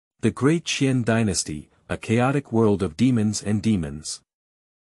The Great Qian Dynasty, a chaotic world of demons and demons.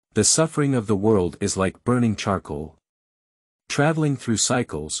 The suffering of the world is like burning charcoal. Traveling through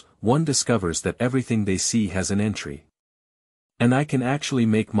cycles, one discovers that everything they see has an entry. And I can actually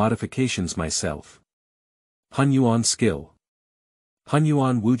make modifications myself. Hunyuan skill.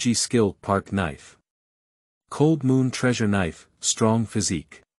 Hunyuan Wuji skill Park knife. Cold Moon treasure knife, strong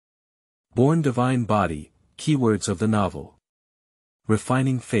physique. Born divine body, keywords of the novel.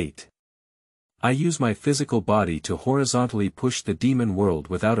 Refining fate. I use my physical body to horizontally push the demon world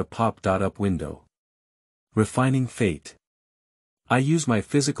without a pop-up window. Refining fate. I use my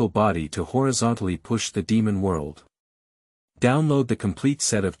physical body to horizontally push the demon world. Download the complete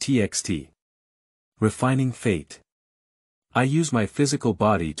set of TXT. Refining fate. I use my physical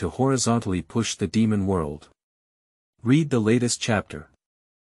body to horizontally push the demon world. Read the latest chapter.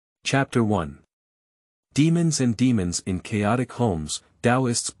 Chapter 1. Demons and Demons in Chaotic Homes,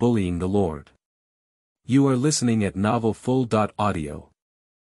 Daoists Bullying the Lord. You are listening at Novel Full.audio.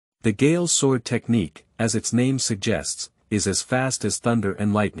 The Gale Sword technique, as its name suggests, is as fast as thunder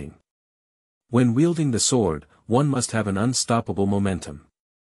and lightning. When wielding the sword, one must have an unstoppable momentum.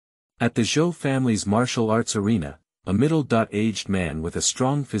 At the Zhou family's martial arts arena, a middle-aged man with a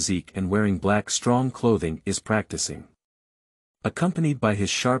strong physique and wearing black strong clothing is practicing. Accompanied by his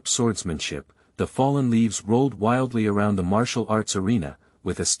sharp swordsmanship, the fallen leaves rolled wildly around the martial arts arena,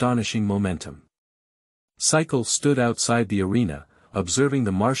 with astonishing momentum. Cycle stood outside the arena, observing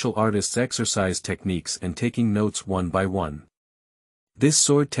the martial artist's exercise techniques and taking notes one by one. This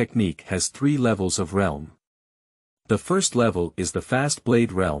sword technique has 3 levels of realm. The first level is the fast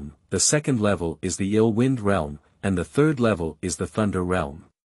blade realm, the second level is the ill wind realm, and the third level is the thunder realm.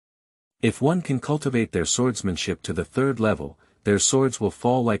 If one can cultivate their swordsmanship to the third level, their swords will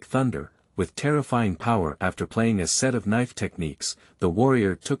fall like thunder, with terrifying power. After playing a set of knife techniques, the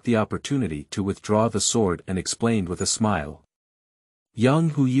warrior took the opportunity to withdraw the sword and explained with a smile.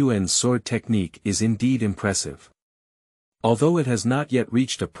 Yuan's sword technique is indeed impressive. Although it has not yet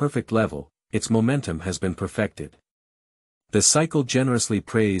reached a perfect level, its momentum has been perfected. The cycle generously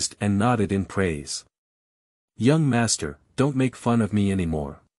praised and nodded in praise. Young master, don't make fun of me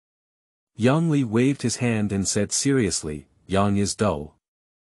anymore. Yang Li waved his hand and said seriously, Yang is dull.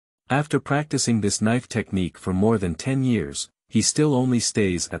 After practicing this knife technique for more than 10 years, he still only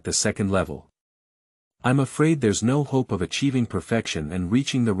stays at the second level. I'm afraid there's no hope of achieving perfection and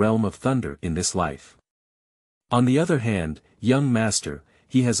reaching the realm of thunder in this life. On the other hand, young master,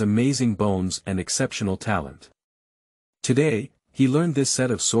 he has amazing bones and exceptional talent. Today, he learned this set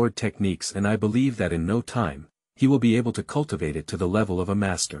of sword techniques and I believe that in no time, he will be able to cultivate it to the level of a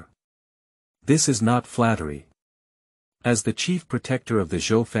master. This is not flattery. As the chief protector of the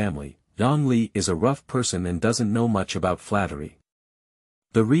Zhou family, Yang Li is a rough person and doesn't know much about flattery.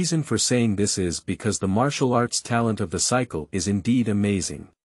 The reason for saying this is because the martial arts talent of the cycle is indeed amazing.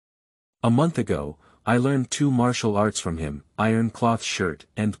 A month ago, I learned 2 martial arts from him, Iron Cloth Shirt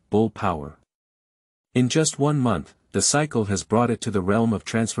and Bull Power. In just 1 month, the cycle has brought it to the realm of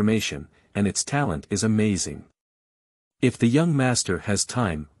transformation, and its talent is amazing. If the young master has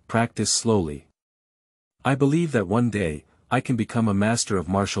time, practice slowly. I believe that one day, I can become a master of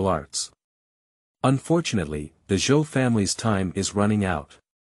martial arts. Unfortunately, the Zhou family's time is running out.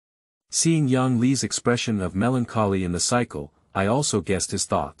 Seeing Yang Li's expression of melancholy in the cycle, I also guessed his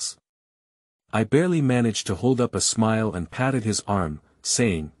thoughts. I barely managed to hold up a smile and patted his arm,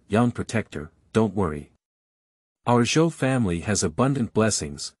 saying, Young protector, don't worry. Our Zhou family has abundant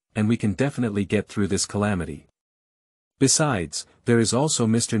blessings, and we can definitely get through this calamity. Besides, there is also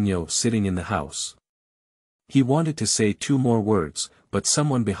Mr. Niu sitting in the house. He wanted to say 2 more words, but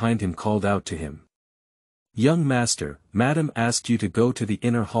someone behind him called out to him. Young master, madam asked you to go to the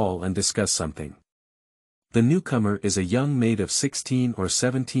inner hall and discuss something. The newcomer is a young maid of 16 or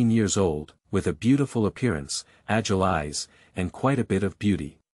 17 years old, with a beautiful appearance, agile eyes, and quite a bit of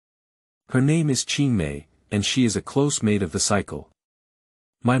beauty. Her name is Qing Mei, and she is a close mate of the cycle.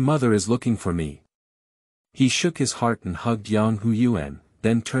 My mother is looking for me. He shook his heart and hugged Yuan,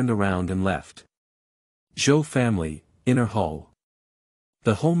 then turned around and left. Zhou family, inner hall.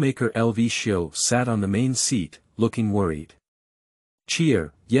 The homemaker Lv sat on the main seat, looking worried.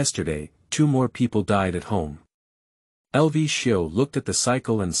 Cheer, yesterday, 2 more people died at home. Lv looked at the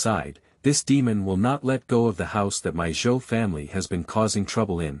cycle and sighed, this demon will not let go of the house that my Zhou family has been causing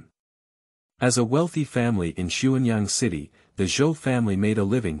trouble in. As a wealthy family in Xuanyang City, the Zhou family made a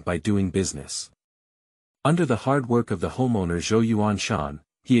living by doing business. Under the hard work of the homeowner Zhou Yuanshan,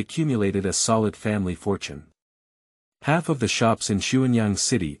 he accumulated a solid family fortune. Half of the shops in Xuanyang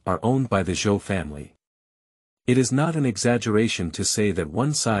City are owned by the Zhou family. It is not an exaggeration to say that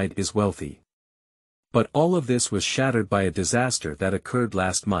one side is wealthy. But all of this was shattered by a disaster that occurred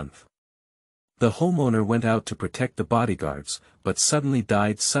last month. The homeowner went out to protect the bodyguards, but suddenly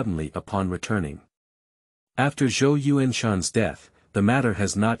died upon returning. After Zhou Yuanshan's death, the matter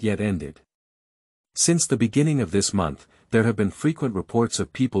has not yet ended. Since the beginning of this month, there have been frequent reports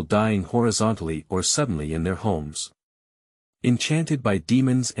of people dying horizontally or suddenly in their homes. Enchanted by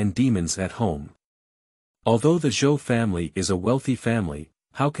demons and demons at home. Although the Zhou family is a wealthy family,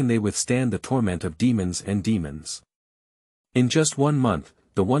 how can they withstand the torment of demons and demons? In just 1 month,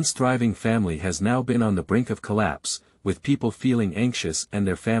 the once thriving family has now been on the brink of collapse, with people feeling anxious and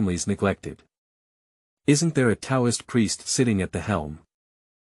their families neglected. Isn't there a Taoist priest sitting at the helm?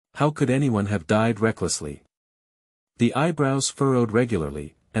 How could anyone have died recklessly? The eyebrows furrowed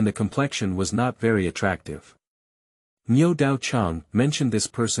regularly, and the complexion was not very attractive. Niu Daochang mentioned this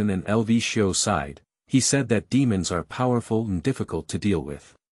person and Lv sighed. He said that demons are powerful and difficult to deal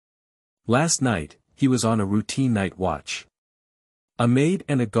with. Last night, he was on a routine night watch. A maid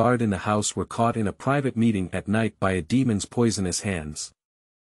and a guard in the house were caught in a private meeting at night by a demon's poisonous hands.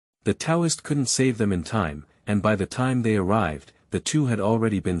 The Taoist couldn't save them in time, and by the time they arrived, the two had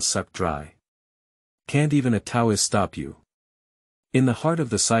already been sucked dry. Can't even a Taoist stop you? In the heart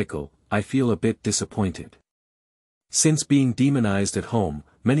of the cycle, I feel a bit disappointed. Since being demonized at home,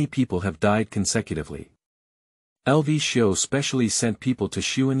 many people have died consecutively. Lv specially sent people to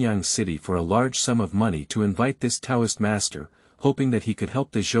Xuanyang City for a large sum of money to invite this Taoist master, hoping that he could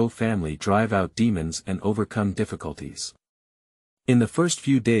help the Zhou family drive out demons and overcome difficulties. In the first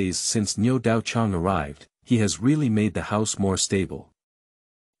few days since Niu Daochang arrived, he has really made the house more stable.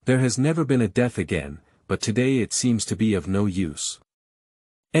 There has never been a death again, but today it seems to be of no use.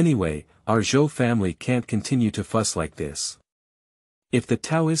 Anyway, our Zhou family can't continue to fuss like this. If the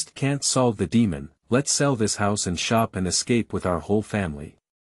Taoist can't solve the demon, let's sell this house and shop and escape with our whole family.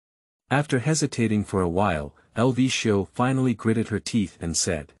 After hesitating for a while, Lv finally gritted her teeth and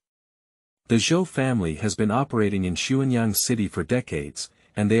said. The Zhou family has been operating in Xuanyang City for decades,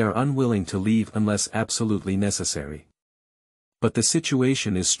 and they are unwilling to leave unless absolutely necessary. But the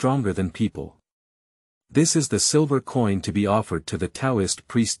situation is stronger than people. This is the silver coin to be offered to the Taoist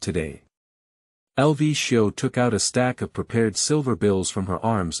priest today. Lv took out a stack of prepared silver bills from her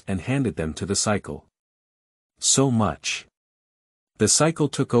arms and handed them to the cycle. So much. The cycle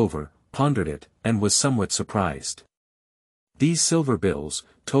took over, pondered it, and was somewhat surprised. These silver bills,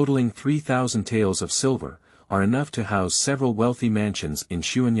 totaling 3,000 taels of silver, are enough to house several wealthy mansions in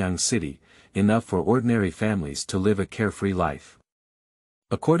Xuanyang City, enough for ordinary families to live a carefree life.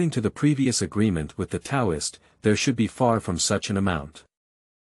 According to the previous agreement with the Taoist, there should be far from such an amount.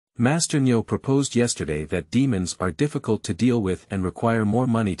 Master Niu proposed yesterday that demons are difficult to deal with and require more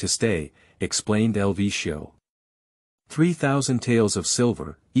money to stay, explained Lv. 3,000 taels of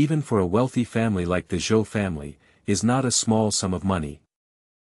silver, even for a wealthy family like the Zhou family, is not a small sum of money.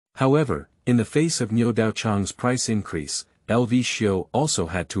 However, in the face of Niu Daochang's price increase, Lv also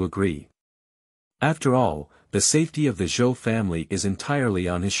had to agree. After all, the safety of the Zhou family is entirely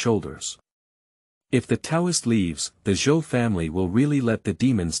on his shoulders. If the Taoist leaves, the Zhou family will really let the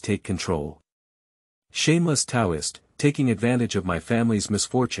demons take control. Shameless Taoist, taking advantage of my family's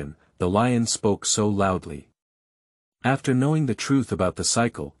misfortune, the lion spoke so loudly. After knowing the truth about the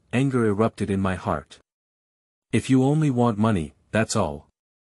cycle, anger erupted in my heart. If you only want money, that's all.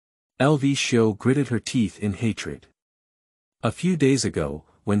 Lv gritted her teeth in hatred. A few days ago,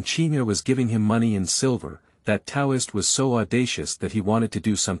 when Qing'er was giving him money in silver, that Taoist was so audacious that he wanted to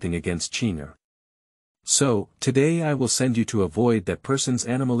do something against Qing'er. So, today I will send you to avoid that person's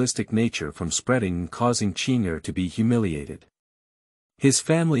animalistic nature from spreading and causing Qing'er to be humiliated. His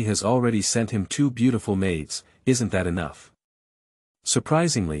family has already sent him 2 beautiful maids, isn't that enough?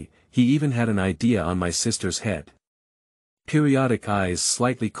 Surprisingly, he even had an idea on my sister's head. Periodic eyes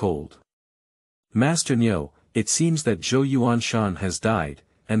slightly cold. Master Niu, it seems that Zhou Yuanshan has died,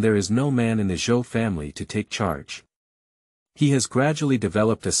 and there is no man in the Zhou family to take charge. He has gradually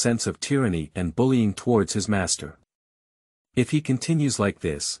developed a sense of tyranny and bullying towards his master. If he continues like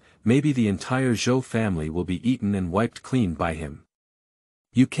this, maybe the entire Zhou family will be eaten and wiped clean by him.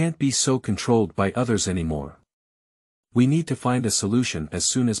 You can't be so controlled by others anymore. We need to find a solution as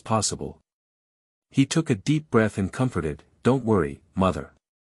soon as possible. He took a deep breath and comforted, "Don't worry, mother.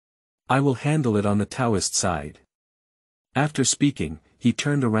 I will handle it on the Taoist side." After speaking, he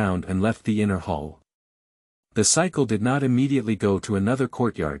turned around and left the inner hall. The cycle did not immediately go to another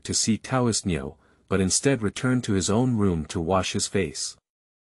courtyard to see Taoist Niu, but instead returned to his own room to wash his face.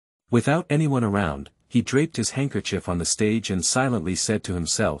 Without anyone around, he draped his handkerchief on the stage and silently said to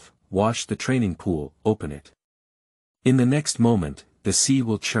himself, "Wash the training pool, open it. In the next moment, the sea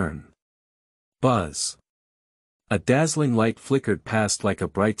will churn. Buzz. A dazzling light flickered past like a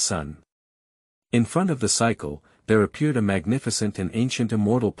bright sun. In front of the cycle, there appeared a magnificent and ancient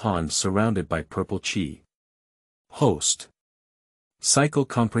immortal pond surrounded by purple chi. Host. Cycle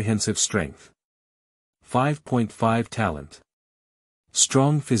comprehensive strength. 5.5 talent.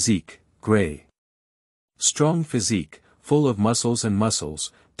 Strong physique, gray. Strong physique, full of muscles and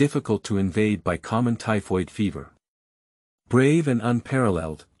muscles, difficult to invade by common typhoid fever. Brave and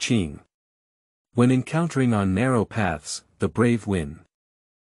unparalleled, Qing. When encountering on narrow paths, the brave win.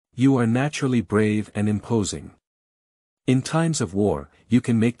 You are naturally brave and imposing. In times of war, you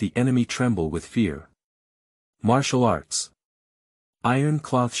can make the enemy tremble with fear. Martial arts. Iron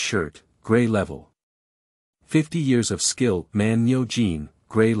cloth shirt, gray level. 50 years of skill, Man Nyo Jin,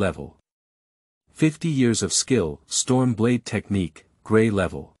 gray level. 50 years of skill, Storm Blade Technique, gray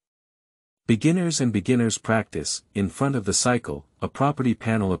level. Beginners and beginners practice. In front of the cycle, a property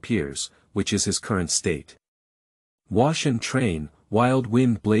panel appears, which is his current state. Wash and train, Wild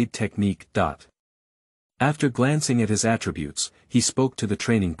Wind Blade Technique. After glancing at his attributes, he spoke to the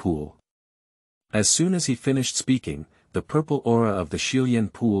training pool. As soon as he finished speaking, the purple aura of the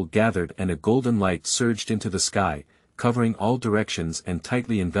Shilian pool gathered and a golden light surged into the sky, covering all directions and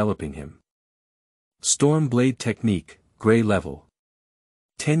tightly enveloping him. Storm Blade Technique, gray level.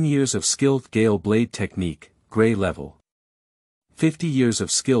 10 years of skill, Gale Blade Technique, gray level. 50 years of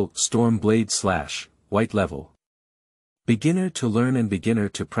skill, Storm Blade / white level. Beginner to learn and beginner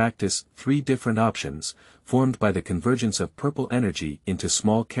to practice, 3 different options, formed by the convergence of purple energy into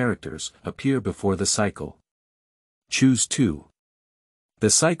small characters, appear before the cycle. Choose 2.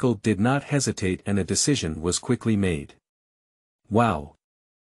 The cycle did not hesitate and a decision was quickly made. Wow!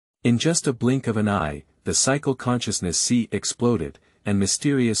 In just a blink of an eye, the cycle consciousness sea exploded, and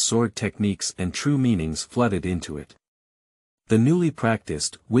mysterious sword techniques and true meanings flooded into it. The newly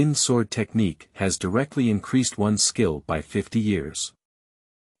practiced wind sword technique has directly increased one's skill by 50 years.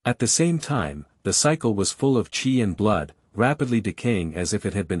 At the same time, the cycle was full of chi and blood, rapidly decaying as if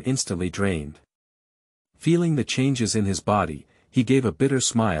it had been instantly drained. Feeling the changes in his body, he gave a bitter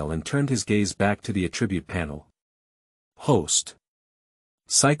smile and turned his gaze back to the attribute panel. Host.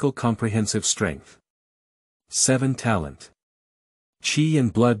 Cycle comprehensive strength. 7 talent. Chi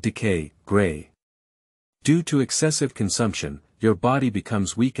and blood decay, gray. Due to excessive consumption, your body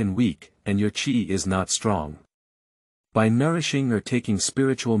becomes weak, and your chi is not strong. By nourishing or taking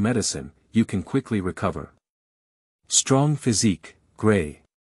spiritual medicine, you can quickly recover. Strong physique, gray.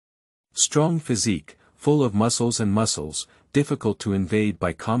 Strong physique, full of muscles and muscles, difficult to invade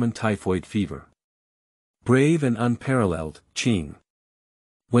by common typhoid fever. Brave and unparalleled, Qing.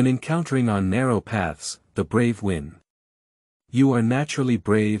 When encountering on narrow paths, the brave win. You are naturally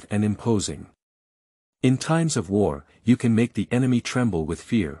brave and imposing. In times of war, you can make the enemy tremble with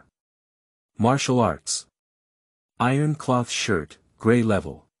fear. Martial arts. Iron cloth shirt, gray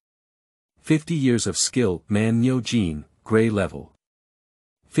level. 50 years of skill, Man Nyo Jin, gray level.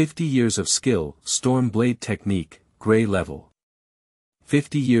 50 years of skill, Storm Blade Technique, gray level.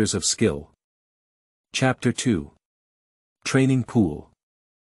 50 years of skill. Chapter 2. Training Pool.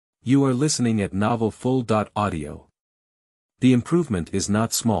 You are listening at Novel Full.audio. The improvement is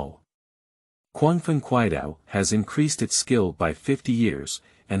not small. Quangfeng Kuaidao has increased its skill by 50 years,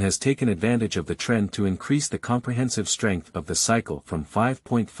 and has taken advantage of the trend to increase the comprehensive strength of the cycle from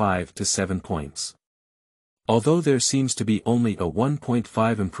 5.5 to 7 points. Although there seems to be only a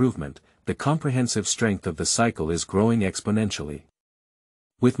 1.5 improvement, the comprehensive strength of the cycle is growing exponentially.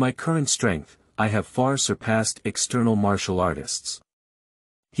 With my current strength, I have far surpassed external martial artists.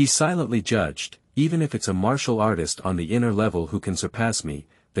 He silently judged, even if it's a martial artist on the inner level who can surpass me,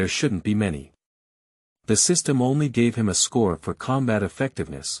 there shouldn't be many. The system only gave him a score for combat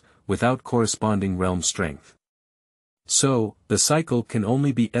effectiveness, without corresponding realm strength. So, the cycle can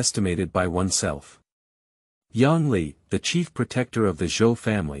only be estimated by oneself. Yang Li, the chief protector of the Zhou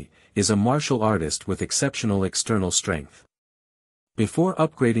family, is a martial artist with exceptional external strength. Before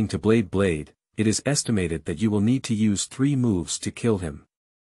upgrading to Blade, it is estimated that you will need to use 3 moves to kill him.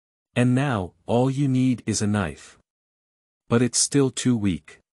 And now, all you need is a knife. But it's still too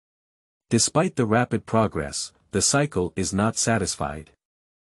weak. Despite the rapid progress, the cycle is not satisfied.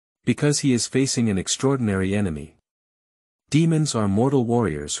 Because he is facing an extraordinary enemy. Demons are mortal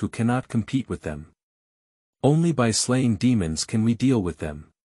warriors who cannot compete with them. Only by slaying demons can we deal with them.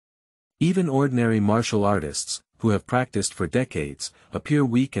 Even ordinary martial artists, who have practiced for decades, appear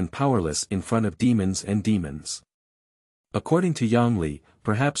weak and powerless in front of demons and demons. According to Yang Li,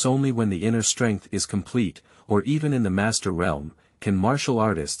 perhaps only when the inner strength is complete, or even in the master realm, can martial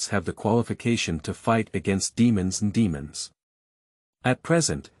artists have the qualification to fight against demons and demons. At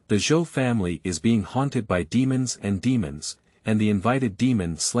present, the Zhou family is being haunted by demons, and the invited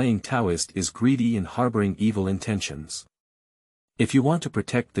demon-slaying Taoist is greedy and harboring evil intentions. If you want to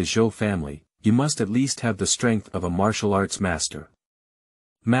protect the Zhou family, you must at least have the strength of a martial arts master.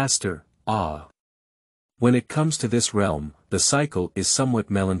 Master, ah. When it comes to this realm, the cycle is somewhat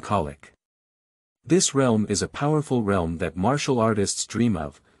melancholic. This realm is a powerful realm that martial artists dream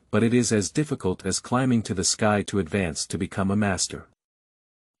of, but it is as difficult as climbing to the sky to advance to become a master.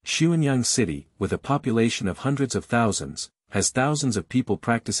 Xuanyang City, with a population of hundreds of thousands, has thousands of people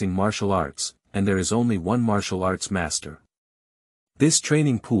practicing martial arts, and there is only one martial arts master. This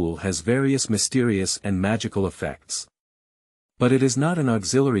training pool has various mysterious and magical effects. But it is not an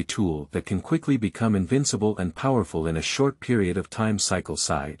auxiliary tool that can quickly become invincible and powerful in a short period of time. Cycle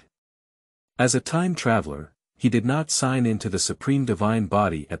side. As a time traveler, he did not sign into the supreme divine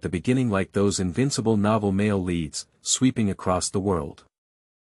body at the beginning like those invincible novel male leads, sweeping across the world.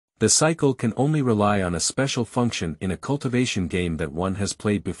 The cycle can only rely on a special function in a cultivation game that one has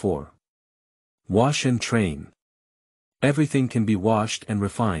played before. Wash and train. Everything can be washed and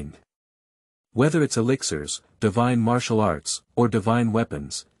refined. Whether it's elixirs, divine martial arts, or divine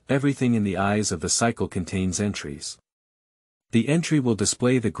weapons, everything in the eyes of the cycle contains entries. The entry will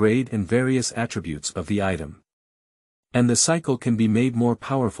display the grade and various attributes of the item. And the cycle can be made more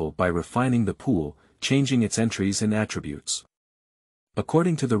powerful by refining the pool, changing its entries and attributes.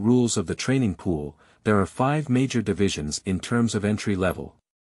 According to the rules of the training pool, there are 5 major divisions in terms of entry level.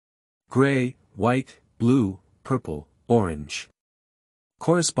 Gray, white, blue, purple, orange.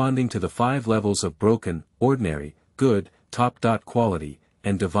 Corresponding to the 5 levels of broken, ordinary, good, top. Quality,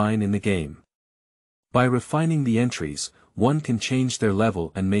 and divine in the game. By refining the entries, one can change their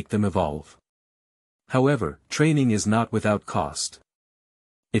level and make them evolve. However, training is not without cost.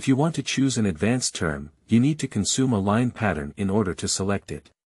 If you want to choose an advanced term, you need to consume a line pattern in order to select it.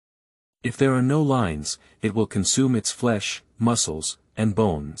 If there are no lines, it will consume its flesh, muscles, and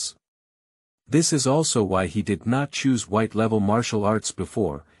bones. This is also why he did not choose white-level martial arts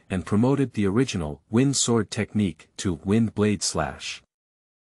before, and promoted the original wind sword technique to wind blade slash.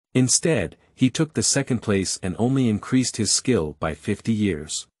 Instead, he took the second place and only increased his skill by 50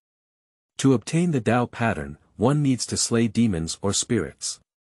 years. To obtain the Dao pattern, one needs to slay demons or spirits.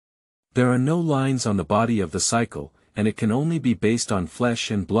 There are no lines on the body of the cycle, and it can only be based on flesh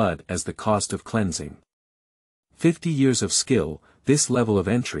and blood as the cost of cleansing. 50 years of skill, this level of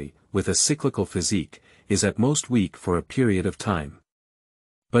entry, with a cyclical physique, is at most weak for a period of time.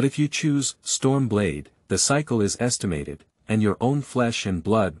 But if you choose Storm Blade, the cycle is estimated, and your own flesh and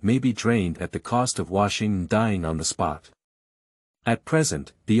blood may be drained at the cost of washing and dying on the spot. At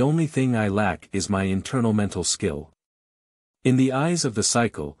present, the only thing I lack is my internal mental skill. In the eyes of the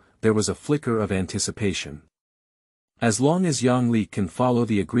cycle, there was a flicker of anticipation. As long as Yang Li can follow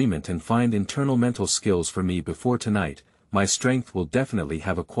the agreement and find internal mental skills for me before tonight, my strength will definitely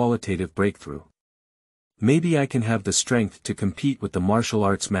have a qualitative breakthrough. Maybe I can have the strength to compete with the martial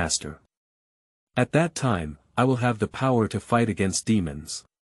arts master. At that time, I will have the power to fight against demons.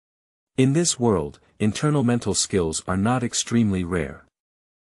 In this world, internal mental skills are not extremely rare.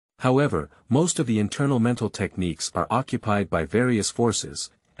 However, most of the internal mental techniques are occupied by various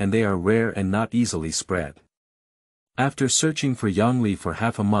forces, and they are rare and not easily spread. After searching for Yang Li for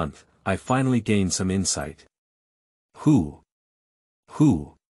half a month, I finally gained some insight. Who?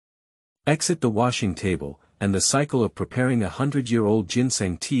 Exit the washing table, and the cycle of preparing 100-year-old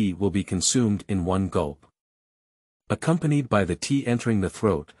ginseng tea will be consumed in one gulp. Accompanied by the tea entering the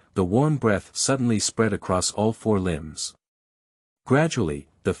throat, the warm breath suddenly spread across all 4 limbs. Gradually,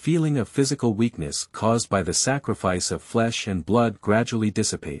 the feeling of physical weakness caused by the sacrifice of flesh and blood gradually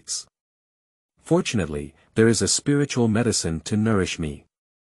dissipates. Fortunately, there is a spiritual medicine to nourish me.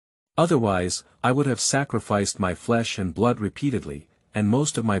 Otherwise, I would have sacrificed my flesh and blood repeatedly, and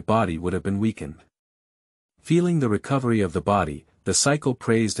most of my body would have been weakened. Feeling the recovery of the body, the cycle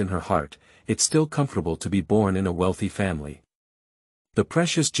praised in her heart, it's still comfortable to be born in a wealthy family. The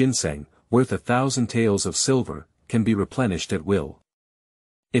precious ginseng, worth 1,000 taels of silver, can be replenished at will.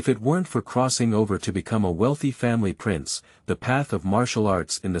 If it weren't for crossing over to become a wealthy family prince, the path of martial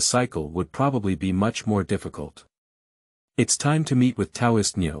arts in the cycle would probably be much more difficult. It's time to meet with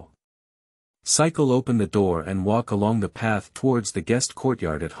Taoist Nyo. Cycle open the door and walk along the path towards the guest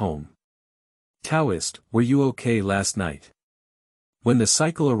courtyard at home. Taoist, were you okay last night? When the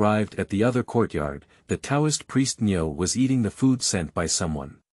cycle arrived at the other courtyard, the Taoist priest Nyo was eating the food sent by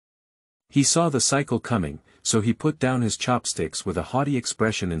someone. He saw the cycle coming, so he put down his chopsticks with a haughty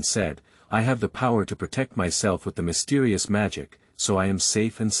expression and said, "I have the power to protect myself with the mysterious magic, so I am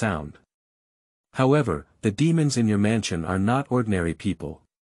safe and sound. However, the demons in your mansion are not ordinary people.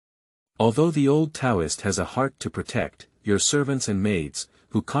 Although the old Taoist has a heart to protect, your servants and maids,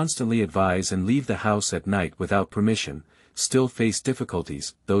 who constantly advise and leave the house at night without permission, still face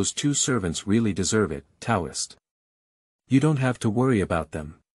difficulties. Those 2 servants really deserve it, Taoist. You don't have to worry about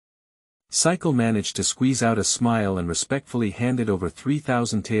them. Cycle managed to squeeze out a smile and respectfully handed over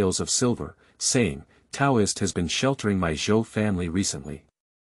 3,000 taels of silver, saying, Taoist has been sheltering my Zhou family recently.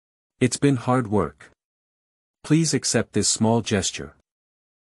 It's been hard work. Please accept this small gesture.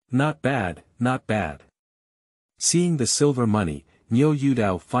 Not bad, not bad. Seeing the silver money, Niu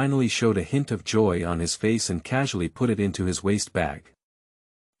Yudao finally showed a hint of joy on his face and casually put it into his waist bag.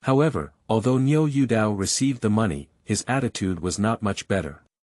 However, although Niu Yudao received the money, his attitude was not much better.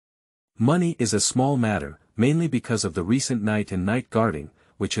 Money is a small matter, mainly because of the recent night and night guarding,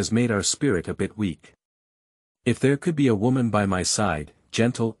 which has made our spirit a bit weak. If there could be a woman by my side,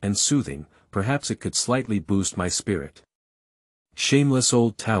 gentle and soothing, perhaps it could slightly boost my spirit. Shameless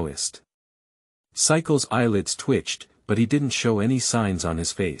old Taoist. Cycle's eyelids twitched, but he didn't show any signs on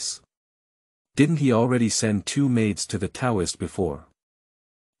his face. Didn't he already send 2 maids to the Taoist before?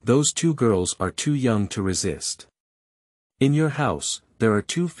 Those 2 girls are too young to resist. In your house, there are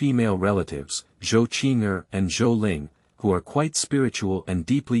 2 female relatives, Zhou Qing'er and Zhou Ling, who are quite spiritual and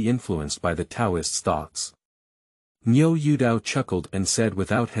deeply influenced by the Taoist's thoughts. Niu Yudao chuckled and said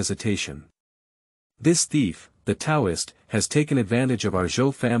without hesitation. This thief, the Taoist, has taken advantage of our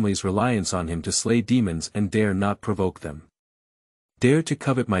Zhou family's reliance on him to slay demons and dare not provoke them. Dare to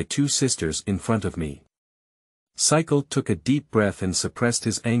covet my 2 sisters in front of me. Cycle took a deep breath and suppressed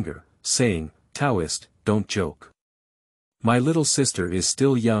his anger, saying, Taoist, don't joke. My little sister is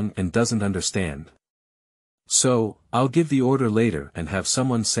still young and doesn't understand. So, I'll give the order later and have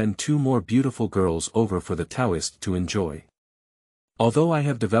someone send 2 more beautiful girls over for the Taoist to enjoy. Although I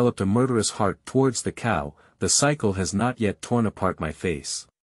have developed a murderous heart towards the cow, the cycle has not yet torn apart my face.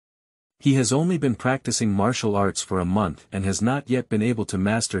 He has only been practicing martial arts for a month and has not yet been able to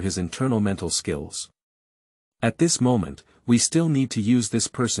master his internal mental skills. At this moment, we still need to use this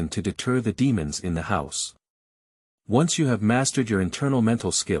person to deter the demons in the house. Once you have mastered your internal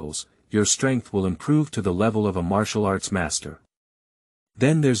mental skills, your strength will improve to the level of a martial arts master.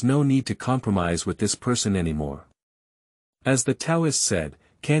 Then there's no need to compromise with this person anymore. As the Taoist said,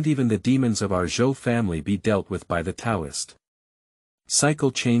 can't even the demons of our Zhou family be dealt with by the Taoist?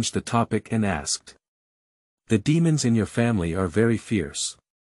 Cycle changed the topic and asked. The demons in your family are very fierce.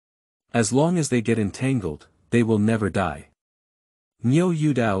 As long as they get entangled, they will never die. Niu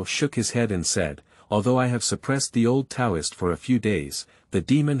Yudao shook his head and said, although I have suppressed the old Taoist for a few days, the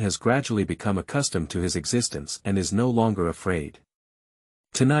demon has gradually become accustomed to his existence and is no longer afraid.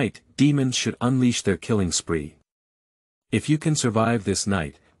 Tonight, demons should unleash their killing spree. If you can survive this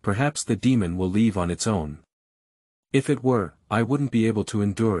night, perhaps the demon will leave on its own. If it were, I wouldn't be able to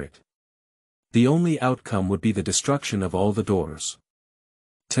endure it. The only outcome would be the destruction of all the doors.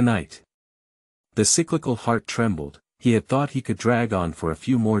 Tonight. The cyclical heart trembled, he had thought he could drag on for a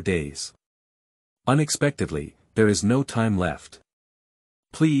few more days. Unexpectedly, there is no time left.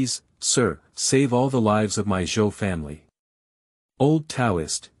 Please, sir, save all the lives of my Zhou family. Old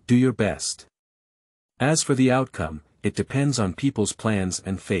Taoist, do your best. As for the outcome, it depends on people's plans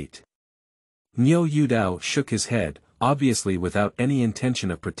and fate. Niu Yudao shook his head, obviously without any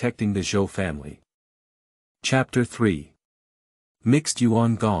intention of protecting the Zhou family. Chapter 3. Mixed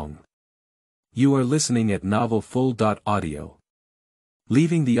Yuan Gong. You are listening at novelfull.audio.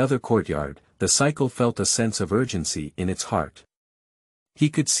 Leaving the other courtyard, the cycle felt a sense of urgency in its heart. He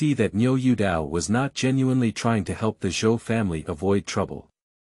could see that Niu Yudao was not genuinely trying to help the Zhou family avoid trouble.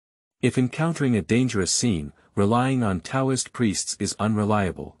 If encountering a dangerous scene, relying on Taoist priests is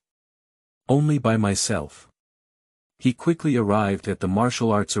unreliable. Only by myself. He quickly arrived at the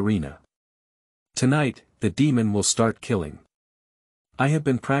martial arts arena. Tonight, the demon will start killing. I have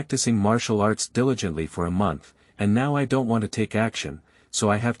been practicing martial arts diligently for a month, and now I don't want to take action, so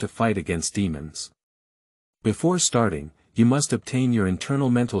I have to fight against demons. Before starting, you must obtain your internal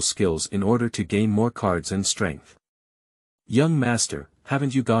mental skills in order to gain more cards and strength. Young master,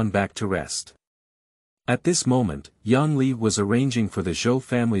 haven't you gone back to rest? At this moment, Yang Li was arranging for the Zhou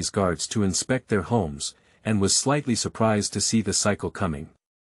family's guards to inspect their homes, and was slightly surprised to see the cycle coming.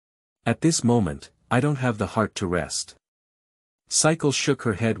 At this moment, I don't have the heart to rest. Cycle shook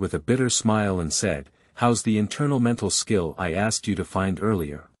her head with a bitter smile and said, how's the internal mental skill I asked you to find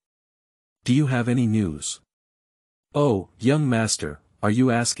earlier? Do you have any news? Oh, young master, are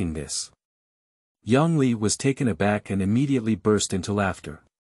you asking this? Yang Li was taken aback and immediately burst into laughter.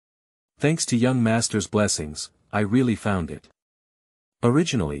 Thanks to young master's blessings, I really found it.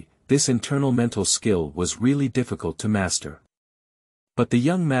 Originally, this internal mental skill was really difficult to master. But the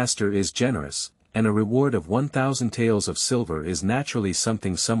young master is generous, and a reward of 1,000 taels of silver is naturally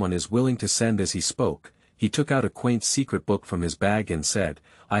something someone is willing to send. As he spoke, he took out a quaint secret book from his bag and said,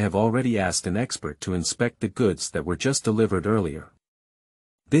 I have already asked an expert to inspect the goods that were just delivered earlier.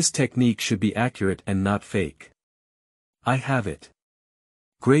 This technique should be accurate and not fake. I have it.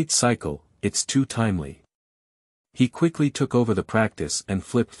 Great cycle, it's too timely. He quickly took over the practice and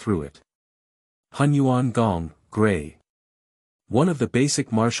flipped through it. Yuan Gong, Gray. One of the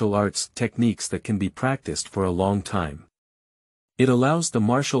basic martial arts techniques that can be practiced for a long time. It allows the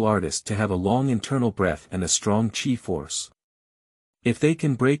martial artist to have a long internal breath and a strong chi force. If they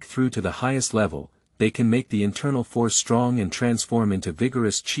can break through to the highest level, they can make the internal force strong and transform into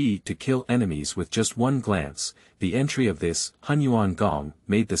vigorous chi to kill enemies with just one glance. The entry of this Yuan Gong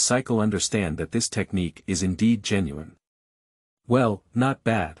made the cycle understand that this technique is indeed genuine. Well, not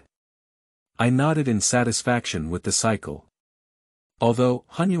bad. I nodded in satisfaction with the cycle. Although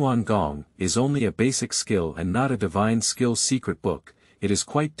Yuan Gong is only a basic skill and not a divine skill secret book, it is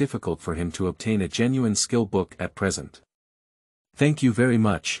quite difficult for him to obtain a genuine skill book at present. Thank you very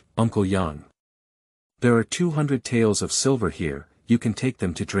much, Uncle Yuan. There are 200 taels of silver here, you can take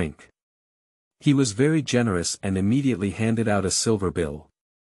them to drink. He was very generous and immediately handed out a silver bill.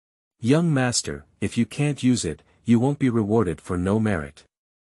 Young master, if you can't use it, you won't be rewarded for no merit.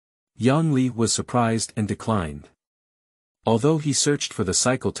 Yang Li was surprised and declined. Although he searched for the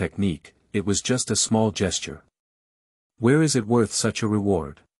cycle technique, it was just a small gesture. Where is it worth such a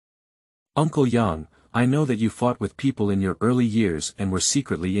reward? Uncle Yang, I know that you fought with people in your early years and were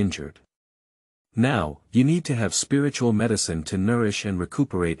secretly injured. Now, you need to have spiritual medicine to nourish and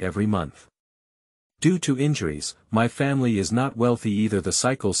recuperate every month. Due to injuries, my family is not wealthy either, the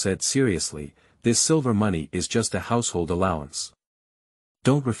cycle said seriously. This silver money is just a household allowance.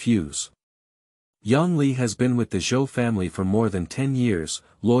 Don't refuse. Yang Li has been with the Zhou family for more than 10 years,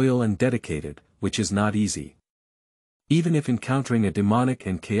 loyal and dedicated, which is not easy. Even if encountering a demonic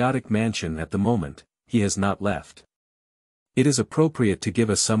and chaotic mansion at the moment, he has not left. It is appropriate to give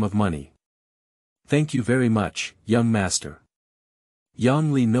a sum of money. Thank you very much, young master.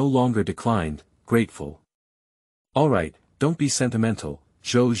 Yang Li no longer declined, grateful. Alright, don't be sentimental,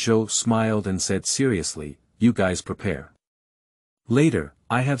 Zhou smiled and said seriously, you guys prepare. Later,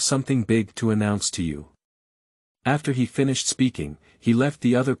 I have something big to announce to you. After he finished speaking, he left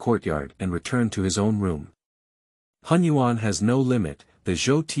the other courtyard and returned to his own room. Yuan has no limit, the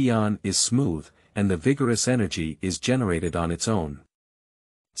Zhou Tian is smooth, and the vigorous energy is generated on its own.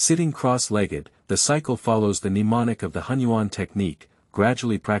 Sitting cross-legged, the cycle follows the mnemonic of the Yuan technique,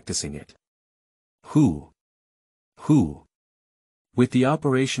 gradually practicing it. Hu. With the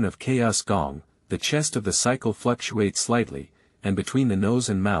operation of Chaos Gong, the chest of the cycle fluctuates slightly, and between the nose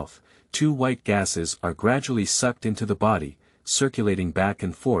and mouth, 2 white gases are gradually sucked into the body, circulating back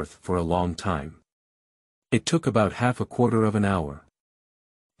and forth for a long time. It took about half a quarter of an hour.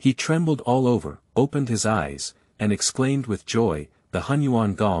 He trembled all over, opened his eyes, and exclaimed with joy, the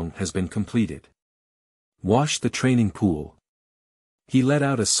Yuan Gong has been completed. Wash the training pool. He let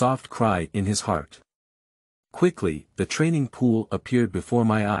out a soft cry in his heart. Quickly, the training pool appeared before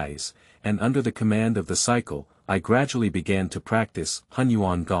my eyes, and under the command of the cycle, I gradually began to practice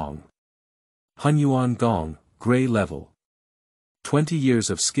Yuan Gong. Yuan Gong, Gray level. 20 years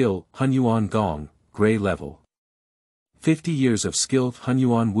of skill, Yuan Gong, Gray level. 50 years of skill,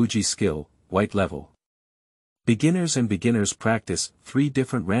 Yuan Wuji skill, White level. Beginners and beginners practice. 3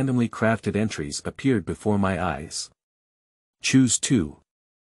 different randomly crafted entries appeared before my eyes. Choose 2.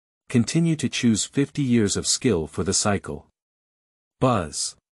 Continue to choose 50 years of skill for the cycle.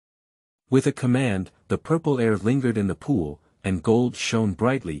 Buzz. With a command, the purple air lingered in the pool, and gold shone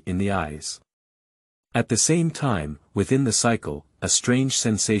brightly in the eyes. At the same time, within the cycle, a strange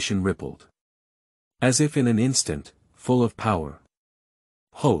sensation rippled. As if in an instant, full of power.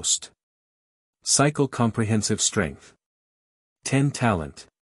 Host. Cycle comprehensive strength. 10 talent.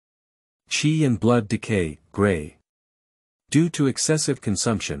 Chi and blood decay, gray. Due to excessive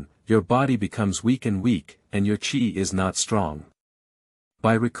consumption, your body becomes weak, and your chi is not strong.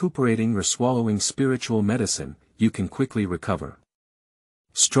 By recuperating or swallowing spiritual medicine, you can quickly recover.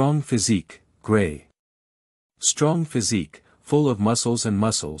 Strong physique, gray. Strong physique, full of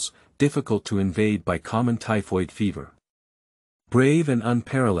muscles, difficult to invade by common typhoid fever. Brave and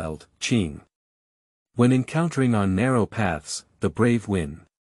unparalleled, Qing. When encountering on narrow paths, the brave win.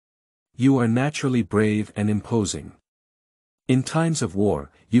 You are naturally brave and imposing. In times of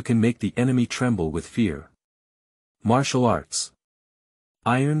war, you can make the enemy tremble with fear. Martial arts.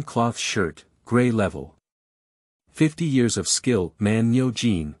 Iron cloth shirt, gray level. 50 years of skill, Man Nyo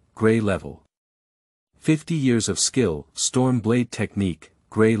Jin, gray level. 50 years of skill, Storm Blade Technique,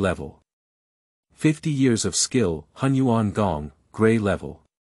 gray level. 50 years of skill, Hunyuan Gong, gray level.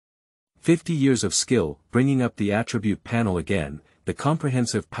 50 years of skill, bringing up the attribute panel again, the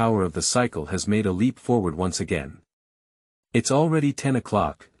comprehensive power of the cycle has made a leap forward once again. It's already 10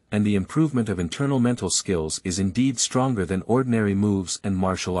 o'clock, and the improvement of internal mental skills is indeed stronger than ordinary moves and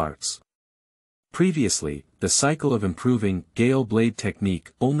martial arts. Previously, the cycle of improving Gale Blade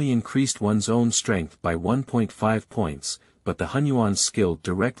Technique only increased one's own strength by 1.5 points, but the Hunyuan skill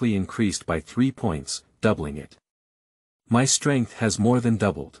directly increased by 3 points, doubling it. My strength has more than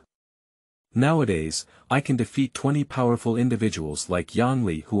doubled. Nowadays, I can defeat 20 powerful individuals like Yang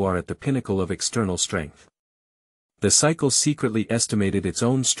Li who are at the pinnacle of external strength. The cycle secretly estimated its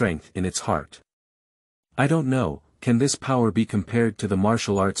own strength in its heart. I don't know, can this power be compared to the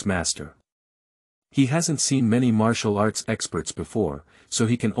martial arts master? He hasn't seen many martial arts experts before, so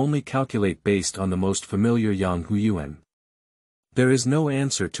he can only calculate based on the most familiar Yang Hu Yuan. There is no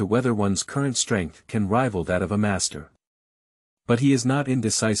answer to whether one's current strength can rival that of a master. But he is not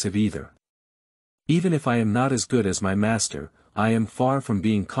indecisive either. Even if I am not as good as my master, I am far from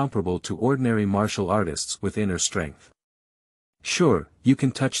being comparable to ordinary martial artists with inner strength. Sure, you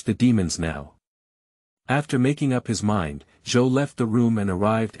can touch the demons now. After making up his mind, Zhou left the room and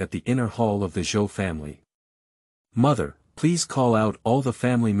arrived at the inner hall of the Zhou family. Mother, please call out all the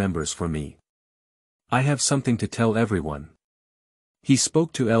family members for me. I have something to tell everyone. He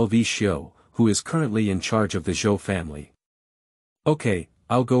spoke to LV Xiu, who is currently in charge of the Zhou family. Okay,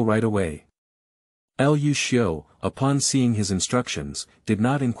 I'll go right away. Lu Xiu, upon seeing his instructions, did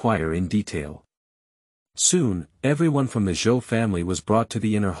not inquire in detail. Soon, everyone from the Zhou family was brought to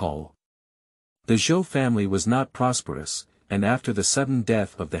the inner hall. The Zhou family was not prosperous, and after the sudden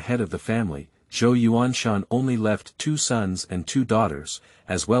death of the head of the family, Zhou Yuanshan only left 2 sons and 2 daughters,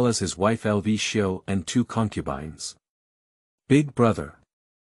 as well as his wife LV Xiu and 2 concubines. Big brother.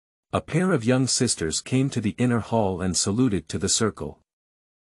 A pair of young sisters came to the inner hall and saluted to the circle.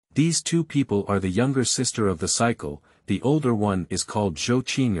 These 2 people are the younger sister of the cycle, the older one is called Zhou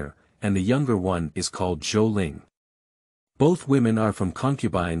Qinger, and the younger one is called Zhou Ling. Both women are from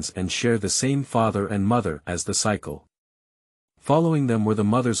concubines and share the same father and mother as the cycle. Following them were the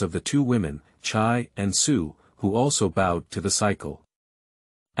mothers of the 2 women, Chai and Su, who also bowed to the cycle.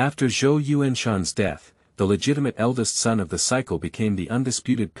 After Zhou Yuanshan's death, the legitimate eldest son of the cycle became the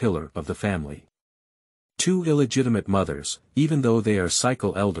undisputed pillar of the family. 2 illegitimate mothers, even though they are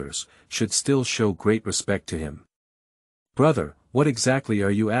cycle elders, should still show great respect to him. Brother, what exactly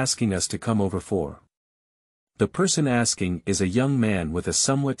are you asking us to come over for? The person asking is a young man with a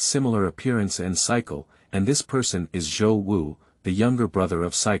somewhat similar appearance and cycle, and this person is Zhou Wu, the younger brother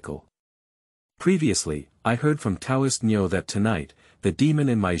of cycle. Previously, I heard from Taoist Nyo that tonight, the demon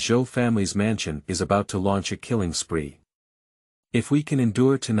in my Zhou family's mansion is about to launch a killing spree. If we can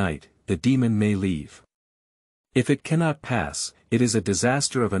endure tonight, the demon may leave. If it cannot pass, it is a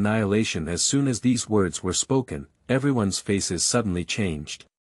disaster of annihilation. As soon as these words were spoken, everyone's faces suddenly changed.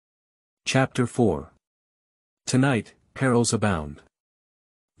 Chapter 4. Tonight, Perils abound.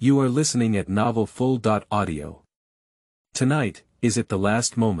 You are listening at Novel Full.audio. Tonight, is it the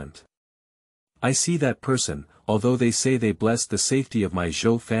last moment? I see that person, although they say they bless the safety of my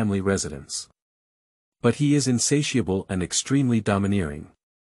Zhou family residence. But he is insatiable and extremely domineering.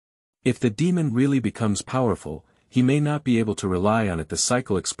 If the demon really becomes powerful, he may not be able to rely on it. The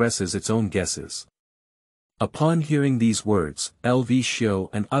cycle expresses its own guesses. Upon hearing these words, LV Xiu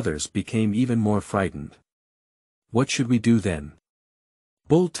and others became even more frightened. What should we do then?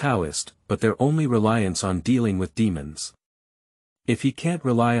 Bull Taoist, but their only reliance on dealing with demons. If he can't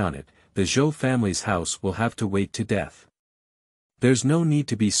rely on it, the Zhou family's house will have to wait to death. There's no need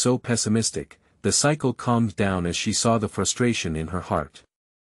to be so pessimistic. The cycle calmed down as she saw the frustration in her heart.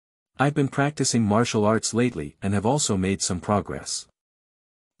 I've been practicing martial arts lately and have also made some progress.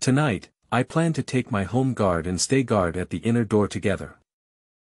 Tonight, I plan to take my home guard and stay guard at the inner door together.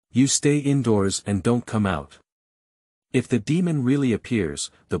 You stay indoors and don't come out. If the demon really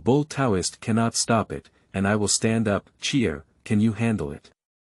appears, the Bull Taoist cannot stop it, and I will stand up. Cheer, can you handle it?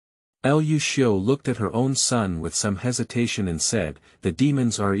 Lu Xiu looked at her own son with some hesitation and said, the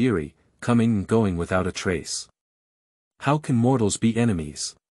demons are eerie, coming and going without a trace. How can mortals be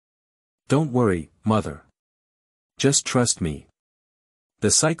enemies? Don't worry, mother. Just trust me.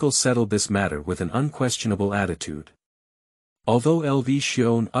 The cycle settled this matter with an unquestionable attitude. Although LV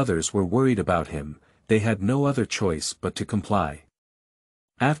Xiu and others were worried about him, they had no other choice but to comply.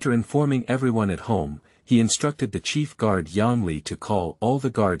 After informing everyone at home, he instructed the chief guard Yang Li to call all the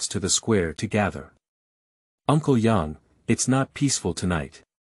guards to the square to gather. Uncle Yang, it's not peaceful tonight.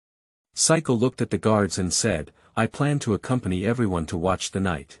 Cycle looked at the guards and said, I plan to accompany everyone to watch the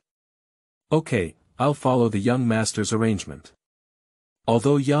night. Okay, I'll follow the young master's arrangement.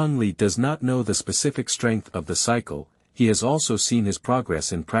 Although Yang Li does not know the specific strength of the cycle, he has also seen his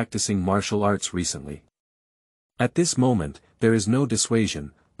progress in practicing martial arts recently. At this moment, there is no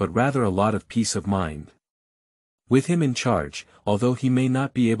dissuasion, but rather a lot of peace of mind. With him in charge, although he may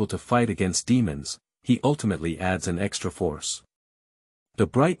not be able to fight against demons, he ultimately adds an extra force. The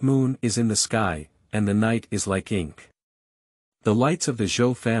bright moon is in the sky, and the night is like ink. The lights of the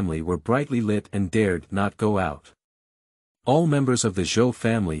Zhou family were brightly lit and dared not go out. All members of the Zhou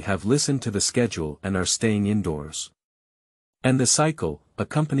family have listened to the schedule and are staying indoors. And the cycle,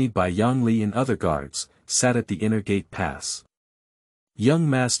 accompanied by Yang Li and other guards, sat at the inner gate pass. Young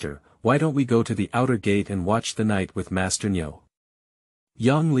master, why don't we go to the outer gate and watch the night with Master Niu?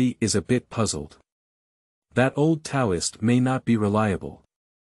 Yang Li is a bit puzzled. That old Taoist may not be reliable.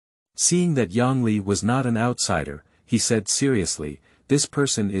 Seeing that Yang Li was not an outsider, he said seriously, this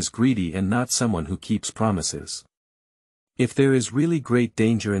person is greedy and not someone who keeps promises. If there is really great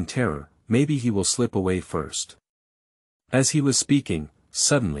danger and terror, maybe he will slip away first. As he was speaking,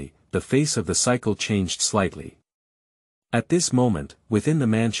 suddenly, the face of the cycle changed slightly. At this moment, within the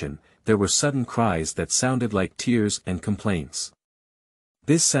mansion, there were sudden cries that sounded like tears and complaints.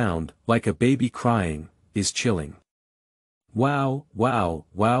 This sound, like a baby crying, is chilling. Wow, wow,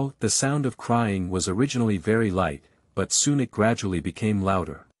 wow, the sound of crying was originally very light, but soon it gradually became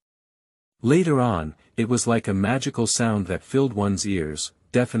louder. Later on, it was like a magical sound that filled one's ears,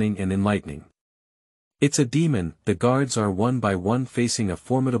 deafening and enlightening. It's a demon. The guards are one by one facing a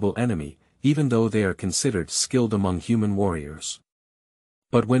formidable enemy, even though they are considered skilled among human warriors.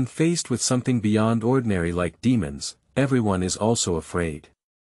 But when faced with something beyond ordinary like demons, everyone is also afraid.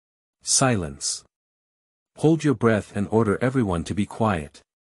 Silence. Hold your breath and order everyone to be quiet.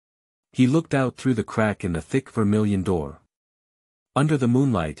 He looked out through the crack in the thick vermilion door. Under the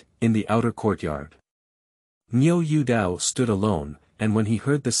moonlight, in the outer courtyard, Niu Yudao stood alone, and when he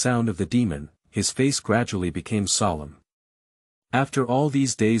heard the sound of the demon, his face gradually became solemn. After all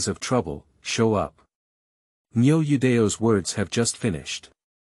these days of trouble, show up. Niu Yudao's words have just finished.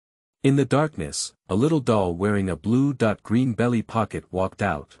 In the darkness, a little doll wearing a blue-green belly pocket walked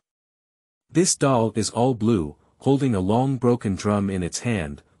out. This doll is all blue, holding a long broken drum in its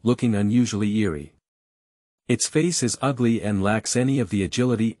hand, looking unusually eerie. Its face is ugly and lacks any of the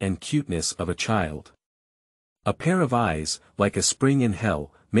agility and cuteness of a child. A pair of eyes, like a spring in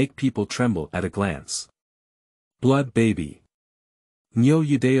hell, make people tremble at a glance. Blood baby. Niu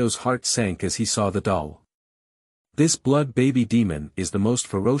Yudao's heart sank as he saw the doll. This blood baby demon is the most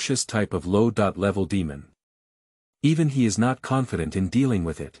ferocious type of low-level demon. Even he is not confident in dealing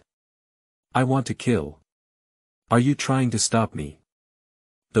with it. I want to kill. Are you trying to stop me?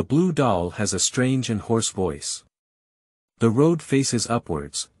 The blue doll has a strange and hoarse voice. The road faces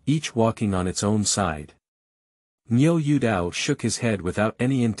upwards, each walking on its own side. Niu Yudao shook his head without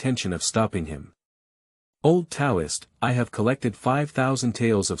any intention of stopping him. Old Taoist, I have collected 5,000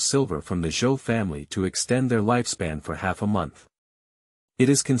 taels of silver from the Zhou family to extend their lifespan for half a month. It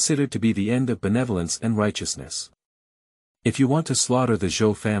is considered to be the end of benevolence and righteousness. If you want to slaughter the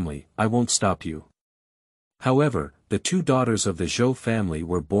Zhou family, I won't stop you. However, the two daughters of the Zhou family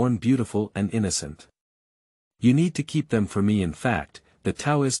were born beautiful and innocent. You need to keep them for me. In fact, the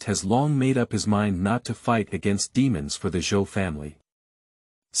Taoist has long made up his mind not to fight against demons for the Zhou family.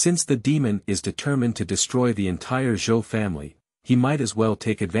 Since the demon is determined to destroy the entire Zhou family, he might as well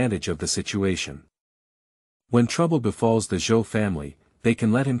take advantage of the situation. When trouble befalls the Zhou family, they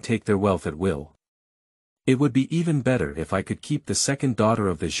can let him take their wealth at will. It would be even better if I could keep the second daughter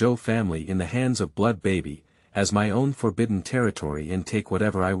of the Zhou family in the hands of Blood Baby, as my own forbidden territory, and take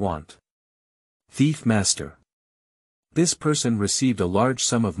whatever I want. Thief Master. This person received a large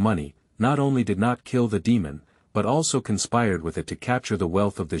sum of money, not only did not kill the demon, but also conspired with it to capture the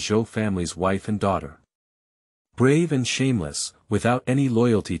wealth of the Zhou family's wife and daughter. Brave and shameless, without any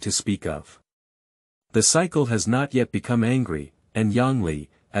loyalty to speak of. The cycle has not yet become angry, and Yang Li,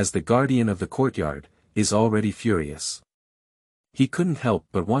 as the guardian of the courtyard, is already furious. He couldn't help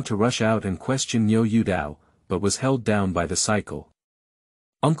but want to rush out and question Niu Yudao, but was held down by the cycle.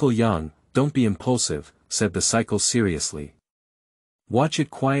 Uncle Yang, don't be impulsive, said the cycle seriously. Watch it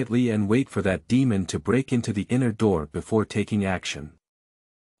quietly and wait for that demon to break into the inner door before taking action.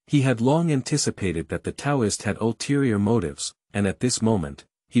 He had long anticipated that the Taoist had ulterior motives, and at this moment,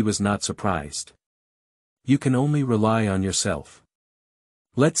 he was not surprised. You can only rely on yourself.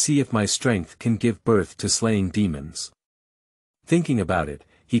 Let's see if my strength can give birth to slaying demons. Thinking about it,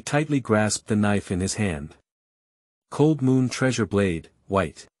 he tightly grasped the knife in his hand. Cold Moon Treasure Blade,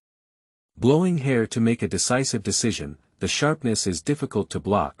 white. Blowing hair to make a decisive decision, the sharpness is difficult to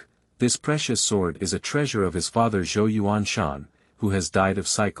block. This precious sword is a treasure of his father Zhou Yuan, who has died of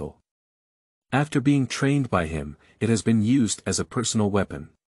cycle. After being trained by him, it has been used as a personal weapon.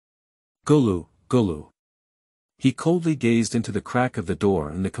 Gulu, Gulu. He coldly gazed into the crack of the door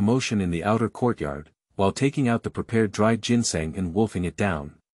and the commotion in the outer courtyard, while taking out the prepared dried ginseng and wolfing it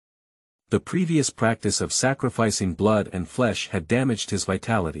down. The previous practice of sacrificing blood and flesh had damaged his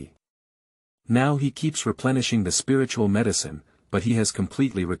vitality. Now he keeps replenishing the spiritual medicine, but he has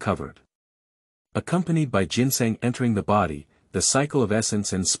completely recovered. Accompanied by ginseng entering the body, the cycle of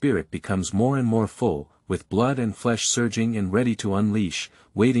essence and spirit becomes more and more full, with blood and flesh surging and ready to unleash,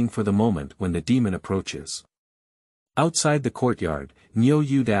 waiting for the moment when the demon approaches. Outside the courtyard, Niu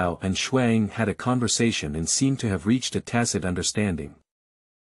Yudao and Shuang had a conversation and seemed to have reached a tacit understanding.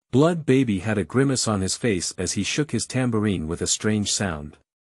 Blood Baby had a grimace on his face as he shook his tambourine with a strange sound.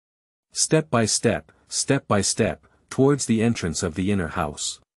 Step by step, towards the entrance of the inner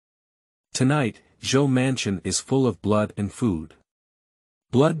house. Tonight, Zhou Mansion is full of blood and food.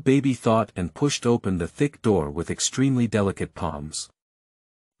 Blood Baby thought and pushed open the thick door with extremely delicate palms.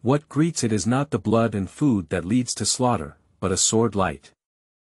 What greets it is not the blood and food that leads to slaughter, but a sword light.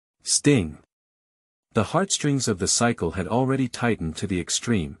 Sting. The heartstrings of the cycle had already tightened to the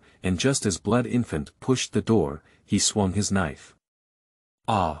extreme, and just as Blood Infant pushed the door, he swung his knife.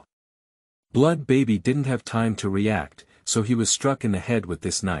 Ah! Blood Baby didn't have time to react, so he was struck in the head with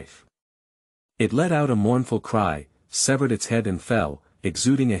this knife. It let out a mournful cry, severed its head and fell,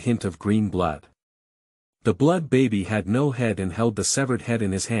 exuding a hint of green blood. The Blood Baby had no head and held the severed head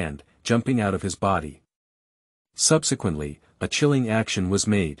in his hand, jumping out of his body. Subsequently, a chilling action was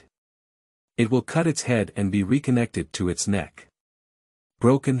made. It will cut its head and be reconnected to its neck.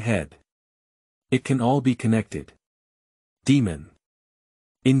 Broken head. It can all be connected. Demon.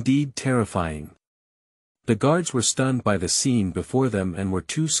 Indeed terrifying. The guards were stunned by the scene before them and were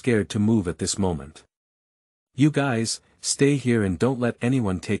too scared to move at this moment. You guys, stay here and don't let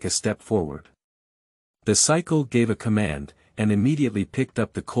anyone take a step forward. The cycle gave a command, and immediately picked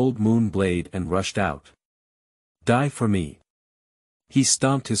up the cold moon blade and rushed out. Die for me. He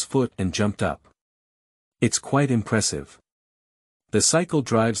stomped his foot and jumped up. It's quite impressive. The cycle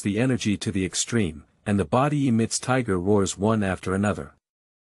drives the energy to the extreme, and the body emits tiger roars one after another.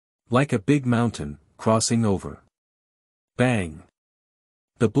 Like a big mountain, crossing over. Bang!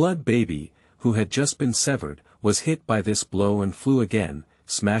 The Blood Baby, who had just been severed, was hit by this blow and flew again,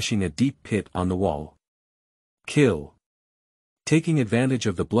 smashing a deep pit on the wall. Kill. Taking advantage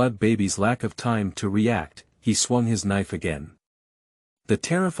of the Blood Baby's lack of time to react, he swung his knife again. The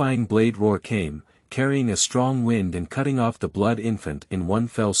terrifying blade roar came, carrying a strong wind and cutting off the Blood Infant in one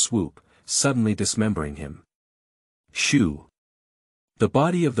fell swoop, suddenly dismembering him. Shoo! The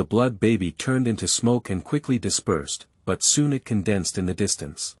body of the Blood Baby turned into smoke and quickly dispersed, but soon it condensed in the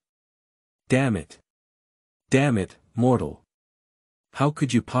distance. Damn it! Damn it, mortal! How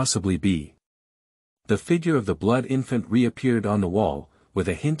could you possibly be? The figure of the Blood Infant reappeared on the wall, with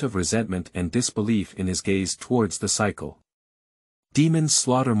a hint of resentment and disbelief in his gaze towards the cycle. Demons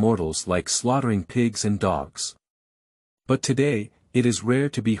slaughter mortals like slaughtering pigs and dogs. But today, it is rare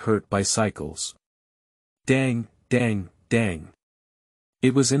to be hurt by cycles. Dang, dang, dang.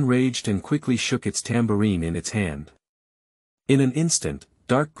 It was enraged and quickly shook its tambourine in its hand. In an instant,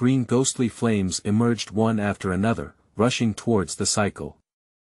 dark green ghostly flames emerged one after another, rushing towards the cycle.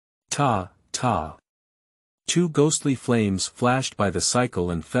 Ta, ta. Two ghostly flames flashed by the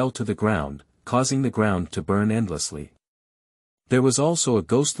cycle and fell to the ground, causing the ground to burn endlessly. There was also a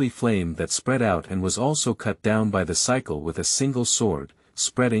ghostly flame that spread out and was also cut down by the cycle with a single sword,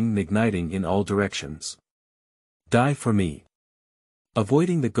 spreading and igniting in all directions. Die for me.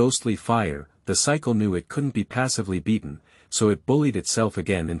 Avoiding the ghostly fire, the cycle knew it couldn't be passively beaten, so it bullied itself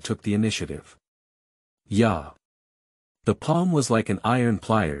again and took the initiative. Yah! The palm was like an iron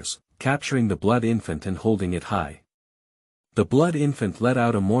pliers, capturing the Blood Infant and holding it high. The Blood Infant let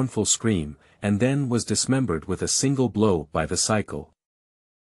out a mournful scream, and then was dismembered with a single blow by the cycle.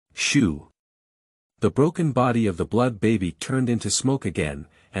 Shoo! The broken body of the Blood Baby turned into smoke again,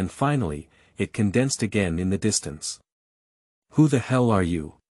 and finally, it condensed again in the distance. Who the hell are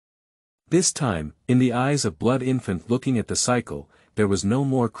you? This time, in the eyes of Blood Infant looking at the cycle, there was no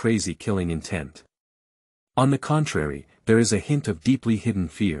more crazy killing intent. On the contrary, there is a hint of deeply hidden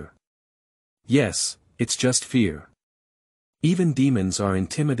fear. Yes, it's just fear. Even demons are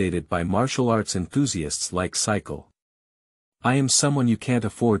intimidated by martial arts enthusiasts like Cycle. I am someone you can't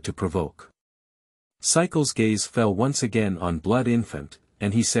afford to provoke. Cycle's gaze fell once again on Blood Infant,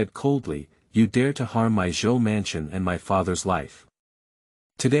 and he said coldly, you dare to harm my Zhou mansion and my father's life.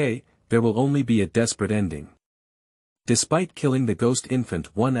 Today, there will only be a desperate ending. Despite killing the ghost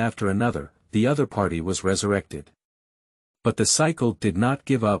infant one after another, the other party was resurrected. But the cycle did not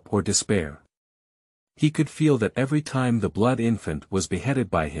give up or despair. He could feel that every time the blood infant was beheaded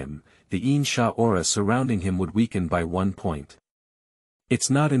by him, the Yin Sha aura surrounding him would weaken by 1 point. It's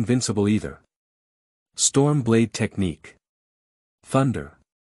not invincible either. Storm Blade Technique. Thunder.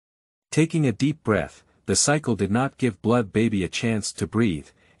 Taking a deep breath, the cycle did not give Blood Baby a chance to breathe,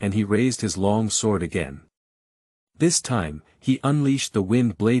 and he raised his long sword again. This time, he unleashed the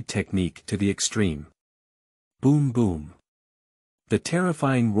Wind Blade Technique to the extreme. Boom boom. The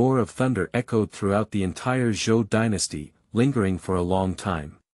terrifying roar of thunder echoed throughout the entire Zhou dynasty, lingering for a long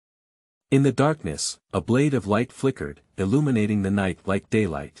time. In the darkness, a blade of light flickered, illuminating the night like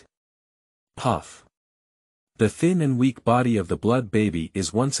daylight. Puff. The thin and weak body of the Blood Baby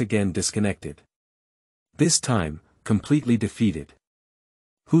is once again disconnected. This time, completely defeated.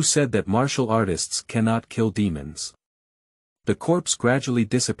 Who said that martial artists cannot kill demons? The corpse gradually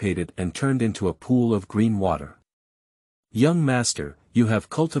dissipated and turned into a pool of green water. Young master, you have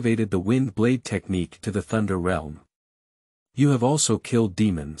cultivated the Wind Blade Technique to the Thunder realm. You have also killed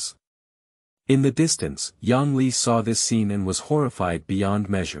demons. In the distance, Yang Li saw this scene and was horrified beyond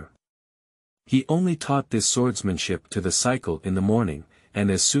measure. He only taught this swordsmanship to the cycle in the morning,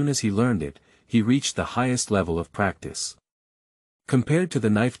 and as soon as he learned it, he reached the highest level of practice. Compared to the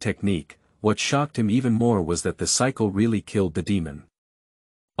knife technique, what shocked him even more was that the cycle really killed the demon.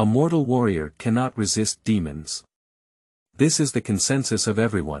 A mortal warrior cannot resist demons. This is the consensus of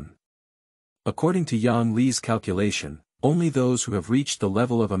everyone. According to Yang Li's calculation, only those who have reached the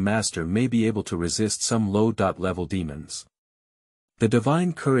level of a master may be able to resist some low-level demons. The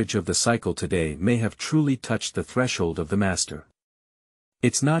divine courage of the cycle today may have truly touched the threshold of the master.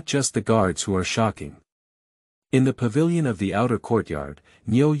 It's not just the guards who are shocking. In the pavilion of the outer courtyard,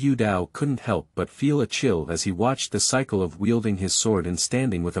 Niu Yudao couldn't help but feel a chill as he watched the cycle of wielding his sword and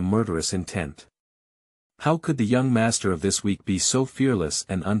standing with a murderous intent. How could the young master of this week be so fearless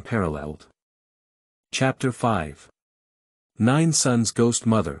and unparalleled? Chapter 5. 9 Sons Ghost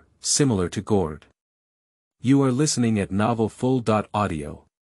Mother, similar to Gourd. You are listening at Novel Full.audio.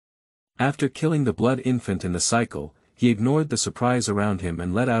 After killing the blood infant in the cycle, he ignored the surprise around him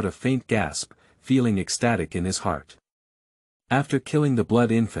and let out a faint gasp, feeling ecstatic in his heart. After killing the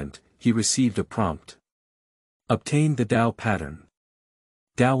blood infant, he received a prompt. Obtain the Dao pattern.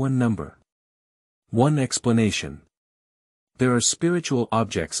 Daoan number. 1 explanation. There are spiritual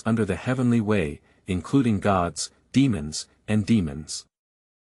objects under the heavenly way, including gods, demons, and demons.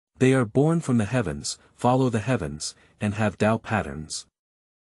 They are born from the heavens, follow the heavens, and have Dao patterns.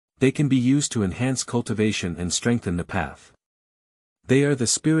 They can be used to enhance cultivation and strengthen the path. They are the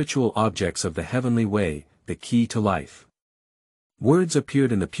spiritual objects of the heavenly way, the key to life. Words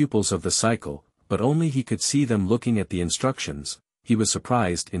appeared in the pupils of the cycle, but only he could see them looking at the instructions. He was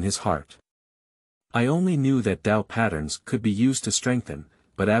surprised in his heart. I only knew that Dao patterns could be used to strengthen,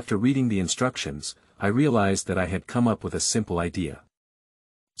 but after reading the instructions, I realized that I had come up with a simple idea.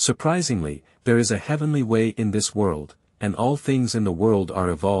 Surprisingly, there is a heavenly way in this world, and all things in the world are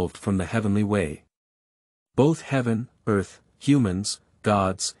evolved from the heavenly way. Both heaven, earth, humans,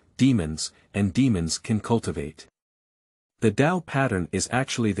 gods, demons, and demons can cultivate. The Dao pattern is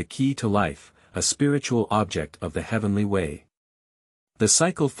actually the key to life, a spiritual object of the heavenly way. The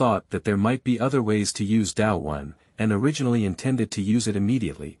cycle thought that there might be other ways to use Daoan, and originally intended to use it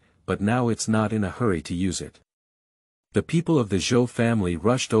immediately, but now it's not in a hurry to use it. The people of the Zhou family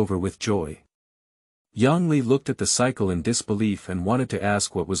rushed over with joy. Yang Li looked at the cycle in disbelief and wanted to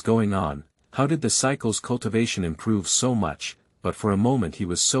ask what was going on. How did the cycle's cultivation improve so much, but for a moment he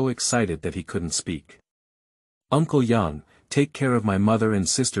was so excited that he couldn't speak. Uncle Yang, take care of my mother and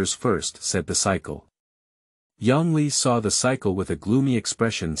sisters first, said the cycle. Yang Li saw the cycle with a gloomy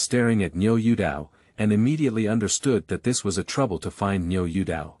expression staring at Niu Yudao, and immediately understood that this was a trouble to find Niu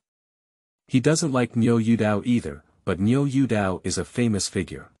Yudao. He doesn't like Niu Yudao either, but Niu Yudao is a famous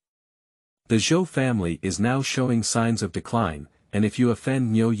figure. The Zhou family is now showing signs of decline, and if you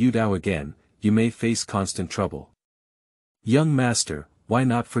offend Niu Yudao again, you may face constant trouble. Young master, why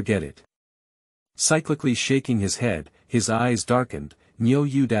not forget it? Cyclically shaking his head, his eyes darkened. Niu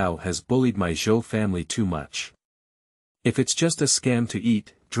Yudao has bullied my Zhou family too much. If it's just a scam to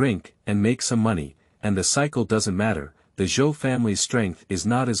eat, drink, and make some money, and the cycle doesn't matter, the Zhou family's strength is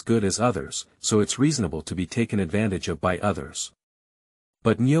not as good as others, so it's reasonable to be taken advantage of by others.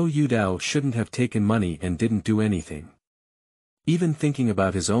 But Niu Yudao shouldn't have taken money and didn't do anything. Even thinking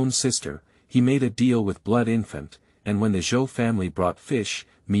about his own sister, he made a deal with Blood Infant. and when the Zhou family brought fish,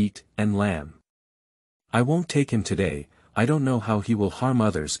 meat, and lamb. I won't take him today, I don't know how he will harm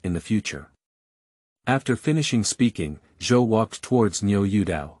others in the future. After finishing speaking, Zhou walked towards Niu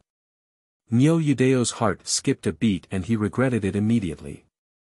Yudao. Niu Yudao's heart skipped a beat and he regretted it immediately.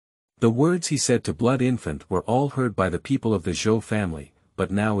 The words he said to Blood Infant were all heard by the people of the Zhou family,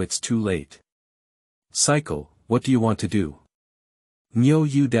 but now it's too late. Cycle, what do you want to do? Niu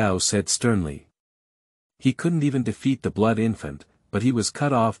Yudao said sternly. He couldn't even defeat the Blood Infant, but he was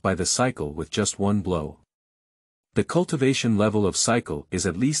cut off by the cycle with just one blow. The cultivation level of cycle is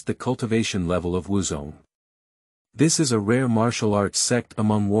at least the cultivation level of Wuzong. This is a rare martial arts sect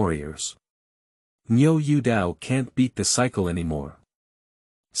among warriors. Niu Yudao can't beat the cycle anymore.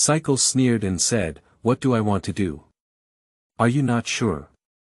 Cycle sneered and said, "What do I want to do? Are you not sure?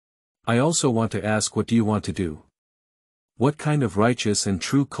 I also want to ask, what do you want to do? What kind of righteous and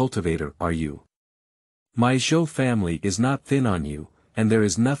true cultivator are you? My Zhou family is not thin on you, and there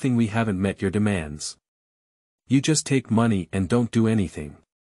is nothing we haven't met your demands. You just take money and don't do anything.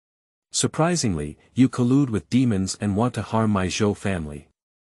 Surprisingly, you collude with demons and want to harm my Zhou family."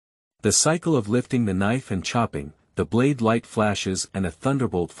 The cycle of lifting the knife and chopping, the blade light flashes and a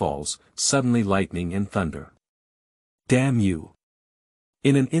thunderbolt falls, suddenly lightning and thunder. Damn you!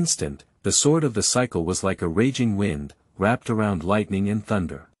 In an instant, the sword of the cycle was like a raging wind, wrapped around lightning and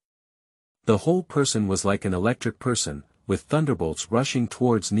thunder. The whole person was like an electric person, with thunderbolts rushing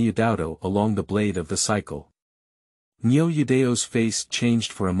towards Niu Yudao along the blade of the cycle. Niu Yudao's face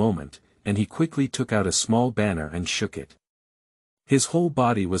changed for a moment, and he quickly took out a small banner and shook it. His whole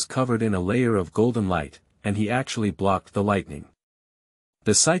body was covered in a layer of golden light, and he actually blocked the lightning.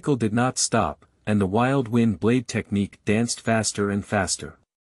 The cycle did not stop, and the wild wind blade technique danced faster and faster.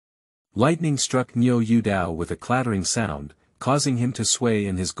 Lightning struck Niu Yudao with a clattering sound, causing him to sway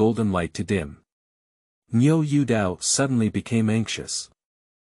and his golden light to dim. Niu Yudao suddenly became anxious.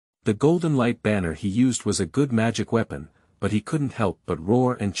 The golden light banner he used was a good magic weapon, but he couldn't help but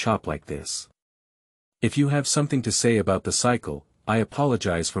roar and chop like this. If you have something to say about the cycle, I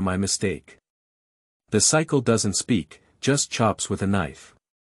apologize for my mistake. The cycle doesn't speak, just chops with a knife.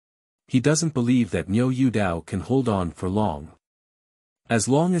 He doesn't believe that Niu Yudao can hold on for long. As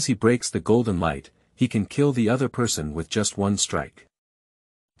long as he breaks the golden light, he can kill the other person with just one strike.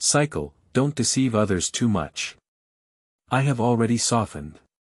 Cycle, don't deceive others too much. I have already softened.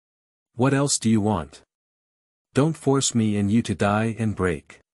 What else do you want? Don't force me and you to die and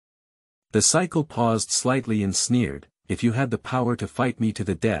break. The cycle paused slightly and sneered, "If you had the power to fight me to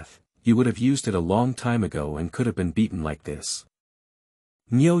the death, you would have used it a long time ago and could have been beaten like this."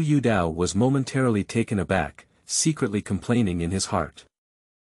 Niu Yudao was momentarily taken aback, secretly complaining in his heart.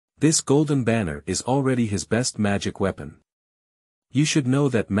 This golden banner is already his best magic weapon. You should know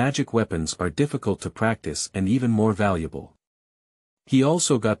that magic weapons are difficult to practice and even more valuable. He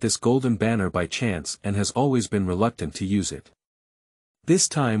also got this golden banner by chance and has always been reluctant to use it. This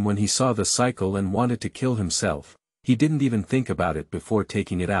time when he saw the cycle and wanted to kill himself, he didn't even think about it before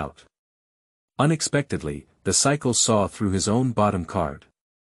taking it out. Unexpectedly, the cycle saw through his own bottom card.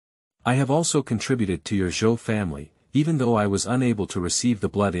 I have also contributed to your Zhou family, even though I was unable to receive the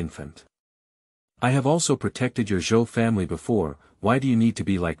Blood Infant. I have also protected your Zhou family before, why do you need to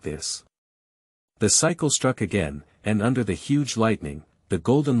be like this? The cycle struck again, and under the huge lightning, the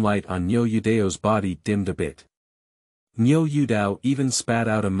golden light on Niu Yudao's body dimmed a bit. Niu Yudao even spat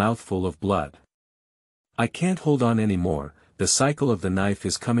out a mouthful of blood. I can't hold on anymore, the cycle of the knife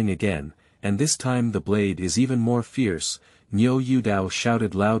is coming again, and this time the blade is even more fierce. Niu Yudao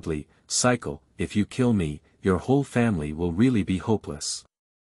shouted loudly, "Cycle, if you kill me, your whole family will really be hopeless."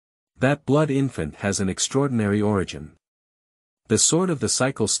 That Blood Infant has an extraordinary origin. The sword of the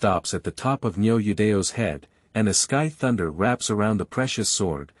cycle stops at the top of Niu Yudao's head, and a sky thunder wraps around the precious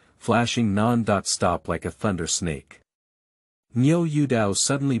sword, flashing non-stop like a thunder snake. Niu Yudao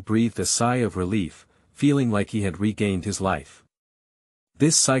suddenly breathed a sigh of relief, feeling like he had regained his life.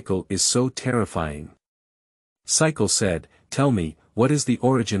 This cycle is so terrifying. Cycle said, "Tell me, what is the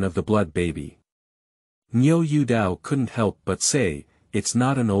origin of the blood baby?" Niu Yudao couldn't help but say, "It's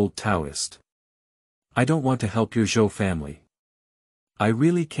not an old Taoist. I don't want to help your Zhou family. I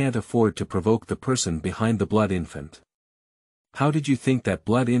really can't afford to provoke the person behind the Blood Infant." How did you think that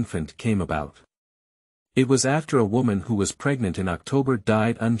Blood Infant came about? It was after a woman who was pregnant in October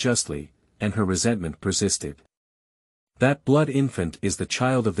died unjustly, and her resentment persisted. That Blood Infant is the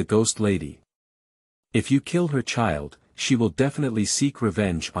child of the Ghost Lady. If you kill her child, she will definitely seek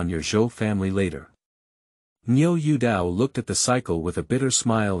revenge on your Zhou family later. Niu Yudao looked at the cycle with a bitter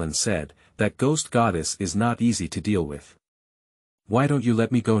smile and said, "That ghost goddess is not easy to deal with. Why don't you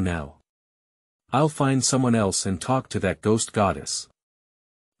let me go now? I'll find someone else and talk to that ghost goddess.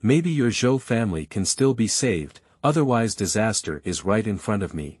 Maybe your Zhou family can still be saved, otherwise disaster is right in front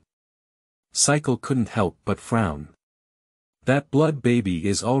of me. Cycle couldn't help but frown. That blood baby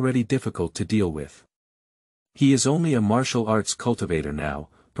is already difficult to deal with. He is only a martial arts cultivator now,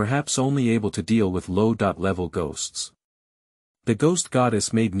 perhaps only able to deal with low-level ghosts. The ghost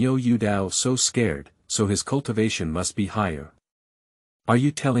goddess made Niu Yudao so scared, so his cultivation must be higher. Are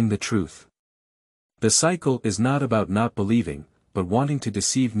you telling the truth? The cycle is not about not believing, but wanting to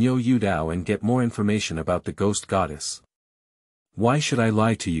deceive Niu Yudao and get more information about the ghost goddess. Why should I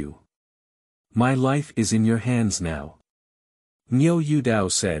lie to you? My life is in your hands now. Niu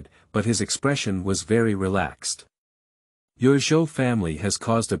Yudao said, but his expression was very relaxed. Your Zhou family has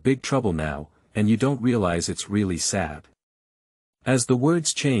caused a big trouble now, and you don't realize it's really sad. As the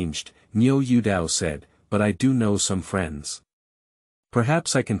words changed, Niu Yudao said, but I do know some friends.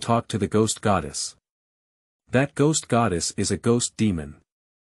 Perhaps I can talk to the ghost goddess. That ghost goddess is a ghost demon.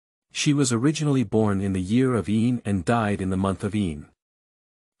 She was originally born in the year of Yin and died in the month of Yin.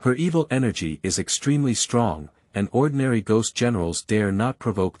 Her evil energy is extremely strong, and ordinary ghost generals dare not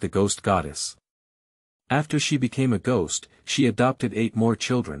provoke the ghost goddess. After she became a ghost, she adopted 8 more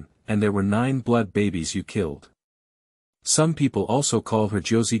children, and there were 9 blood babies you killed. Some people also call her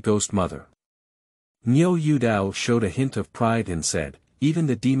Josie Ghost Mother. Niu Yudao showed a hint of pride and said, even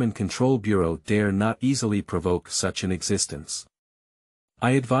the Demon Control Bureau dare not easily provoke such an existence.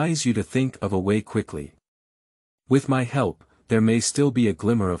 I advise you to think of a way quickly. With my help, there may still be a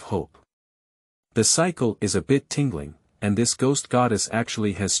glimmer of hope. The cycle is a bit tingling, and this ghost goddess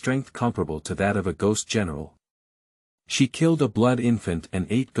actually has strength comparable to that of a ghost general. She killed a blood infant and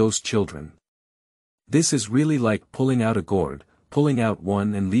 8 ghost children. This is really like pulling out a gourd, pulling out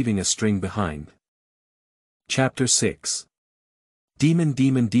one and leaving a string behind. Chapter 6.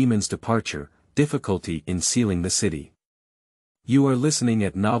 Demon's departure, difficulty in sealing the city. You are listening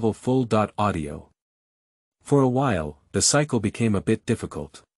at Novel Full. Audio. For a while, the cycle became a bit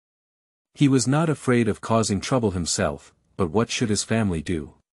difficult. He was not afraid of causing trouble himself, but what should his family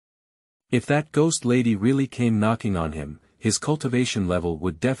do? If that ghost lady really came knocking on him, his cultivation level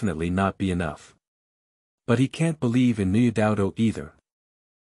would definitely not be enough. But he can't believe in Niu Yudao either.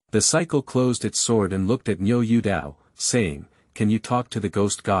 The cycle closed its sword and looked at Niu Yudao, saying, can you talk to the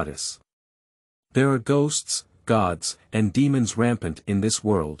ghost goddess? There are ghosts, gods, and demons rampant in this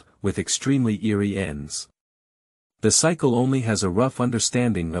world, with extremely eerie ends. The cycle only has a rough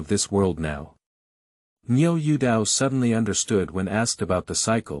understanding of this world now. Niu Yudao suddenly understood when asked about the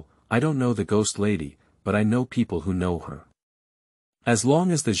cycle, I don't know the ghost lady, but I know people who know her. As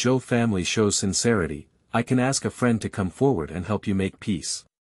long as the Zhou family shows sincerity, I can ask a friend to come forward and help you make peace.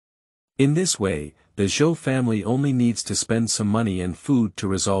 In this way, the Zhou family only needs to spend some money and food to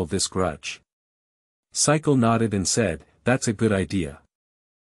resolve this grudge. Cycle nodded and said, that's a good idea.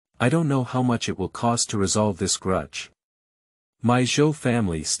 I don't know how much it will cost to resolve this grudge. My Zhou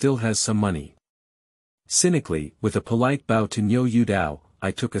family still has some money. Cynically, with a polite bow to Niu Yudao,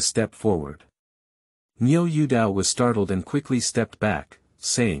 I took a step forward. Niu Yudao was startled and quickly stepped back,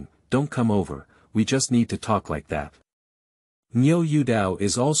 saying, don't come over, we just need to talk like that. Niu Yudao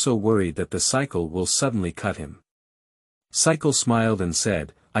is also worried that the cycle will suddenly cut him. Cycle smiled and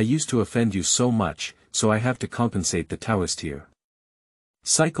said, I used to offend you so much, so I have to compensate the Daoist here.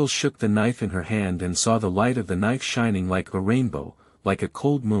 Cycle shook the knife in her hand and saw the light of the knife shining like a rainbow, like a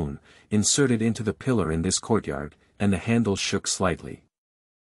cold moon, inserted into the pillar in this courtyard, and the handle shook slightly.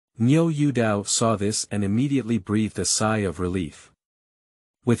 Niu Yudao saw this and immediately breathed a sigh of relief.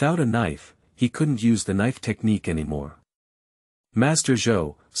 Without a knife, he couldn't use the knife technique anymore. Master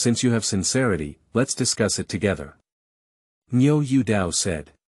Zhou, since you have sincerity, let's discuss it together. Niu Yudao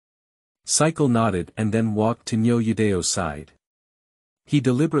said. Cycle nodded and then walked to Niu Yudao's side. He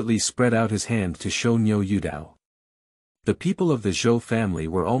deliberately spread out his hand to show Niu Yudao. The people of the Zhou family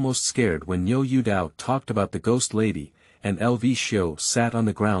were almost scared when Niu Yudao talked about the ghost lady, and LV Xiu sat on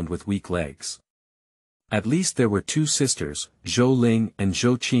the ground with weak legs. At least there were 2 sisters, Zhou Ling and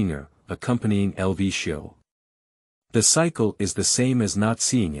Zhou Qing'er, accompanying LV Xiu. The cycle is the same as not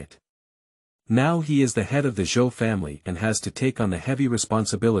seeing it. Now he is the head of the Zhou family and has to take on the heavy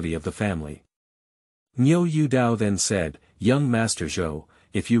responsibility of the family. Niu Yudao then said, young Master Zhou,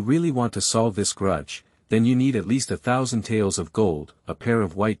 if you really want to solve this grudge, then you need at least 1,000 taels of gold, a pair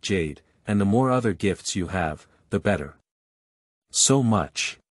of white jade, and the more other gifts you have, the better. So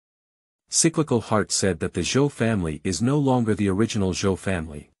much. Cyclical Heart said that the Zhou family is no longer the original Zhou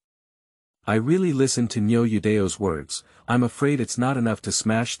family. I really listened to Niu Yudao's words, I'm afraid it's not enough to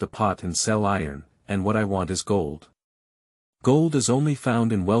smash the pot and sell iron, and what I want is gold. Gold is only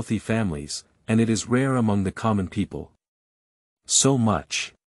found in wealthy families, and it is rare among the common people. So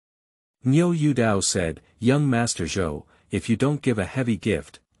much. Niu Yudao said, young Master Zhou, if you don't give a heavy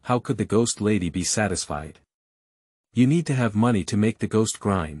gift, how could the ghost lady be satisfied? You need to have money to make the ghost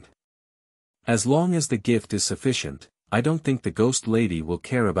grind. As long as the gift is sufficient, I don't think the ghost lady will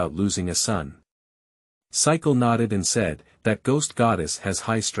care about losing a son. Cycle nodded and said, that ghost goddess has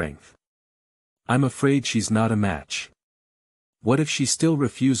high strength. I'm afraid she's not a match. What if she still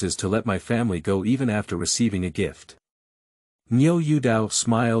refuses to let my family go even after receiving a gift? Niu Yudao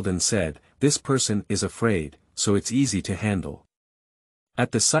smiled and said, this person is afraid, so it's easy to handle.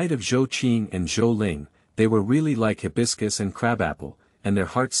 At the sight of Zhou Qing and Zhou Ling, they were really like hibiscus and crabapple, and their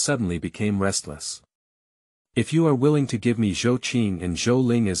hearts suddenly became restless. If you are willing to give me Zhou Qing and Zhou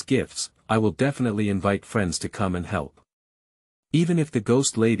Ling as gifts, I will definitely invite friends to come and help. Even if the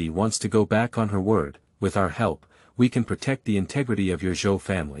ghost lady wants to go back on her word, with our help, we can protect the integrity of your Zhou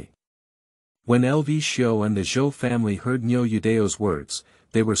family. When Horseshoe and the Zhou family heard Niu Yudao's words,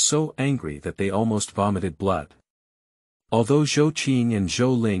 they were so angry that they almost vomited blood. Although Zhou Qing and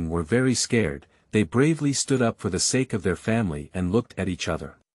Zhou Ling were very scared, they bravely stood up for the sake of their family and looked at each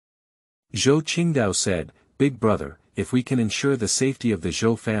other. Zhou Qingdao said, Big brother, if we can ensure the safety of the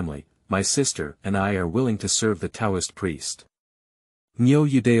Zhou family, my sister and I are willing to serve the Taoist priest. Niu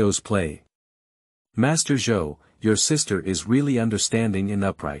Yudao's play. Master Zhou, your sister is really understanding and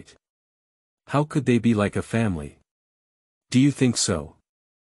upright. How could they be like a family? Do you think so?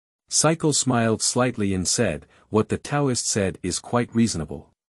 Cycle smiled slightly and said, what the Taoist said is quite reasonable.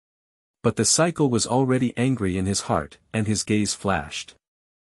 But the Cycle was already angry in his heart, and his gaze flashed.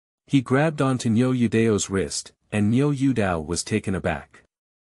 He grabbed onto Niu Yudao's wrist, and Niu Yudao was taken aback.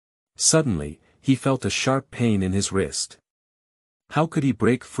 Suddenly, he felt a sharp pain in his wrist. How could he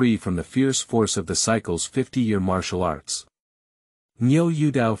break free from the fierce force of the Cycle's 50-year martial arts? Niu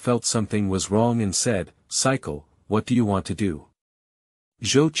Yudao felt something was wrong and said, Cycle, what do you want to do?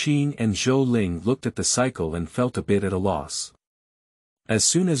 Zhou Qing and Zhou Ling looked at the Cycle and felt a bit at a loss. As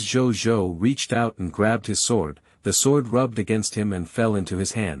soon as Zhou reached out and grabbed his sword, the sword rubbed against him and fell into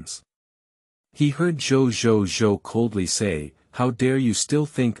his hands. He heard Zhou coldly say, how dare you still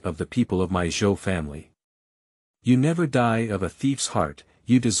think of the people of my Zhou family? You never die of a thief's heart,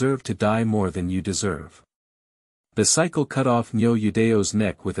 you deserve to die more than you deserve. The Cycle cut off Niu Yudao's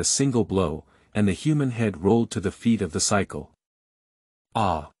neck with a single blow, and the human head rolled to the feet of the Cycle.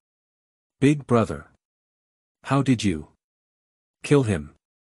 Ah! Big brother! How did you kill him?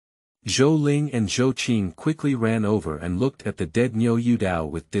 Zhou Ling and Zhou Qing quickly ran over and looked at the dead Niu Yudao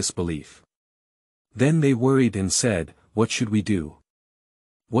with disbelief. Then they worried and said, what should we do?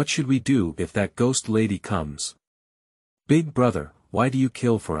 What should we do if that ghost lady comes? Big brother, why do you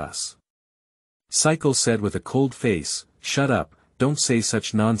kill for us? Cycle said with a cold face, shut up, don't say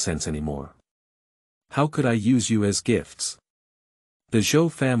such nonsense anymore. How could I use you as gifts? The Zhou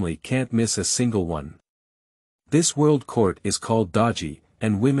family can't miss a single one. This world court is called Daoji,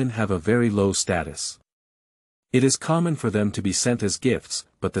 and women have a very low status. It is common for them to be sent as gifts,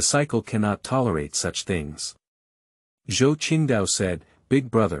 but the Cycle cannot tolerate such things. Zhou Qingdao said, Big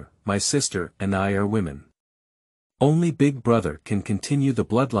brother, my sister and I are women. Only Big brother can continue the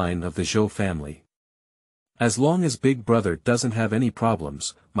bloodline of the Zhou family. As long as Big brother doesn't have any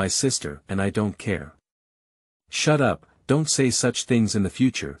problems, my sister and I don't care. Shut up, don't say such things in the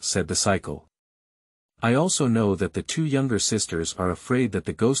future, said the Cycle. I also know that the two younger sisters are afraid that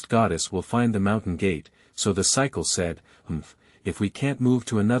the ghost goddess will find the mountain gate, so the Cycle said, if we can't move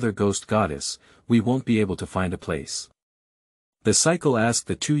to another ghost goddess, we won't be able to find a place. The Cycle asked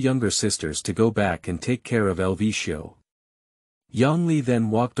the two younger sisters to go back and take care of Horseshoe. Yangli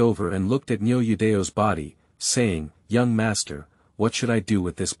then walked over and looked at Niu Yudao's body, saying, young master, what should I do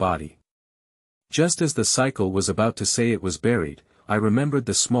with this body? Just as the Cycle was about to say it was buried, I remembered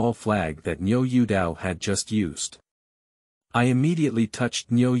the small flag that Niu Yudao had just used. I immediately touched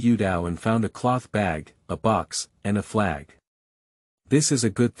Niu Yudao and found a cloth bag, a box, and a flag. This is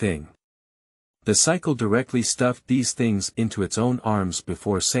a good thing. The Cycle directly stuffed these things into its own arms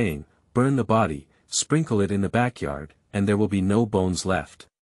before saying, burn the body, sprinkle it in the backyard, and there will be no bones left.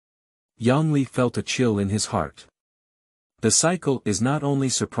 Yangli felt a chill in his heart. The Cycle is not only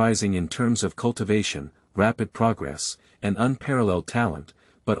surprising in terms of cultivation, rapid progress, and unparalleled talent,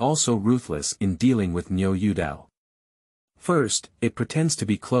 but also ruthless in dealing with Niu Yudao. First, it pretends to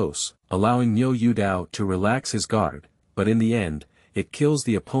be close, allowing Niu Yudao to relax his guard, but in the end, it kills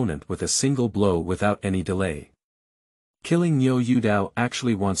the opponent with a single blow without any delay. Killing Niu Yudao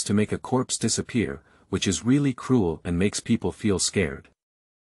actually wants to make a corpse disappear, which is really cruel and makes people feel scared.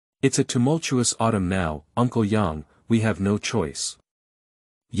 It's a tumultuous autumn now, Uncle Yang, we have no choice.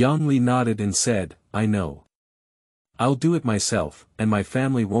 Yang Li nodded and said, I know. I'll do it myself, and my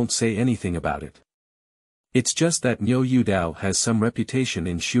family won't say anything about it. It's just that Niu Yudao has some reputation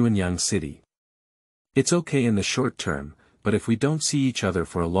in Xuanyang City. It's okay in the short term, but if we don't see each other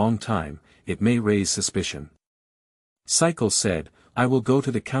for a long time, it may raise suspicion. Cycle said, I will go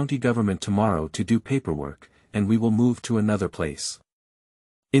to the county government tomorrow to do paperwork, and we will move to another place.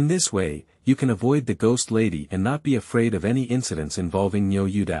 In this way, you can avoid the ghost lady and not be afraid of any incidents involving Niu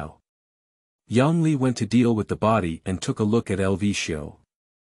Yudao. Yang Li went to deal with the body and took a look at LV Xiu.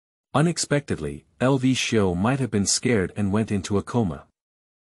 Unexpectedly, LV Xiu might have been scared and went into a coma.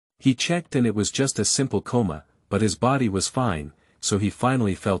 He checked and it was just a simple coma, but his body was fine, so he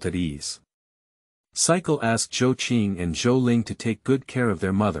finally felt at ease. Cycle asked Zhou Qing and Zhou Ling to take good care of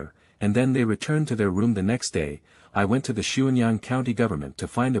their mother, and then they returned to their room the next day. I went to the Xuanyang County government to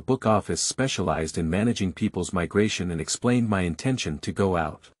find a book office specialized in managing people's migration and explained my intention to go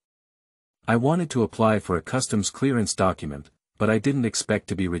out. I wanted to apply for a customs clearance document, but I didn't expect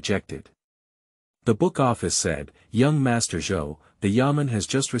to be rejected. The book office said, Young Master Zhou, the Yamen has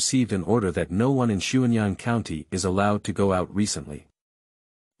just received an order that no one in Xuanyang County is allowed to go out recently.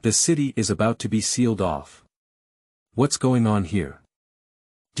 The city is about to be sealed off. What's going on here?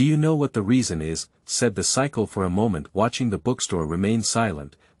 Do you know what the reason is? Said the cycle for a moment. Watching the bookstore remain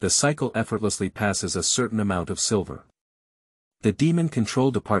silent, the cycle effortlessly passes a certain amount of silver. The Demon Control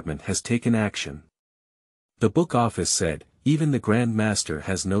Department has taken action. The book office said, even the Grand Master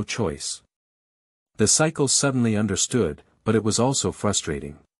has no choice. The cycle suddenly understood, but it was also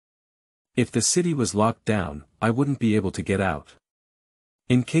frustrating. If the city was locked down, I wouldn't be able to get out.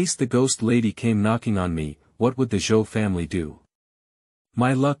 In case the ghost lady came knocking on me, what would the Zhou family do?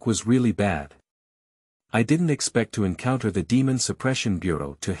 My luck was really bad. I didn't expect to encounter the Demon Suppression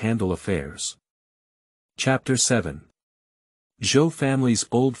Bureau to handle affairs. Chapter 7. Zhou family's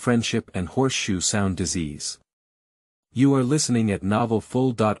old friendship and horseshoe sound disease. You are listening at Novel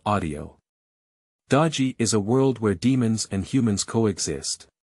Full. Audio. Daji is a world where demons and humans coexist.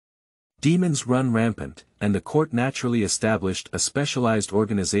 Demons run rampant, and the court naturally established a specialized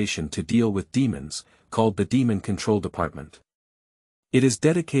organization to deal with demons, called the Demon Control Department. It is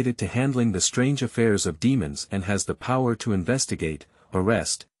dedicated to handling the strange affairs of demons and has the power to investigate,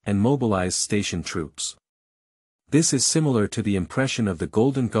 arrest, and mobilize station troops. This is similar to the impression of the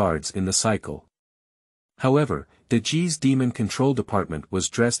Golden Guards in the cycle. However, Daji's Demon Control Department was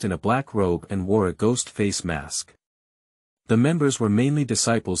dressed in a black robe and wore a ghost face mask. The members were mainly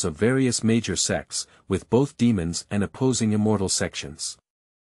disciples of various major sects, with both demons and opposing immortal sections.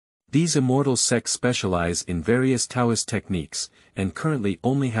 These immortal sects specialize in various Taoist techniques, and currently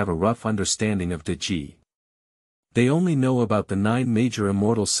only have a rough understanding of Daji. They only know about the 9 major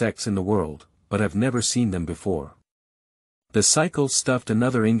immortal sects in the world, but have never seen them before. The cycle stuffed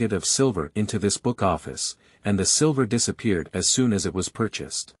another ingot of silver into this book office, and the silver disappeared as soon as it was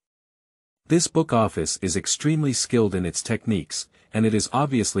purchased. This book office is extremely skilled in its techniques, and it is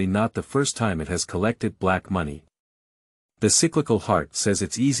obviously not the first time it has collected black money. The cyclical heart says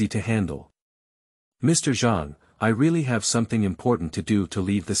it's easy to handle. Mr. Zhang, I really have something important to do to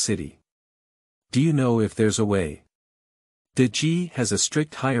leave the city. Do you know if there's a way? Daji has a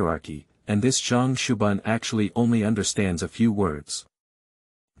strict hierarchy, and this Zhang Shuban actually only understands a few words.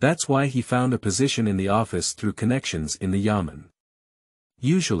 That's why he found a position in the office through connections in the Yamen.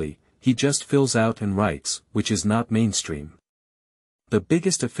 Usually, he just fills out and writes, which is not mainstream. The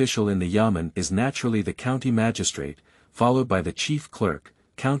biggest official in the Yamen is naturally the county magistrate, followed by the chief clerk,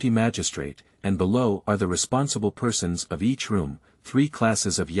 county magistrate, and below are the responsible persons of each room, 3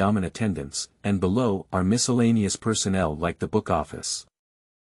 classes of Yamen attendants, and below are miscellaneous personnel like the book office.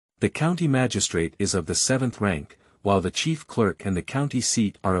 The county magistrate is of the 7th rank, while the chief clerk and the county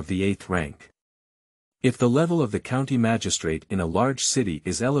seat are of the 8th rank. If the level of the county magistrate in a large city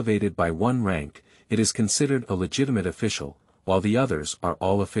is elevated by 1 rank, it is considered a legitimate official, while the others are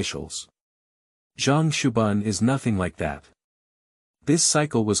all officials. Zhang Shuban is nothing like that. This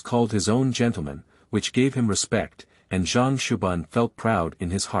cycle was called his own gentleman, which gave him respect, and Zhang Shuban felt proud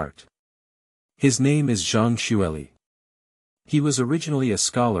in his heart. His name is Zhang Xueli. He was originally a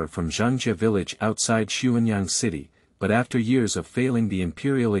scholar from Zhangjia village outside Xuanyang city, but after years of failing the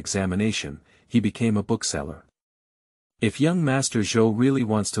imperial examination, he became a bookseller. If young Master Zhou really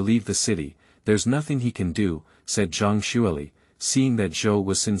wants to leave the city, there's nothing he can do, said Zhang Xueli, seeing that Zhou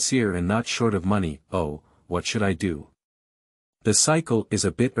was sincere and not short of money. Oh, what should I do? The cycle is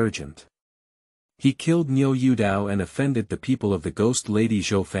a bit urgent. He killed Niu Yudao and offended the people of the ghost lady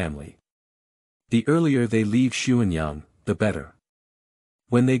Zhou family. The earlier they leave Xuanyang, the better.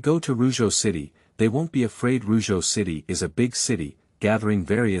 When they go to Ruzhou City, they won't be afraid. Ruzhou City is a big city, gathering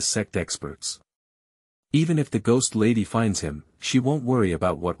various sect experts. Even if the ghost lady finds him, she won't worry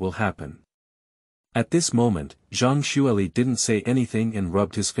about what will happen. At this moment, Zhang Xueli didn't say anything and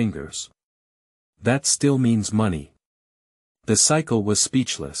rubbed his fingers. That still means money. The cycle was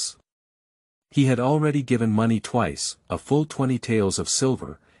speechless. He had already given money twice, a full 20 taels of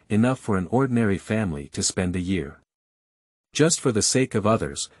silver, enough for an ordinary family to spend a year. Just for the sake of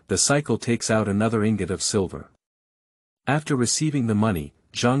others, the cycle takes out another ingot of silver. After receiving the money,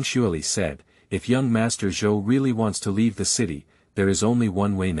 Zhang Xueli said, "If young Master Zhou really wants to leave the city, there is only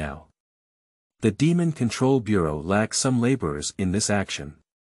one way now. The Demon Control Bureau lacks some laborers in this action.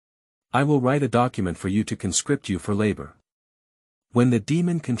 I will write a document for you to conscript you for labor. When the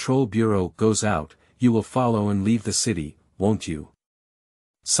Demon Control Bureau goes out, you will follow and leave the city, won't you?"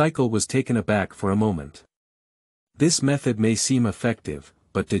 Cycle was taken aback for a moment. This method may seem effective,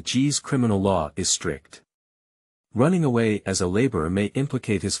 but De Ji's criminal law is strict. Running away as a laborer may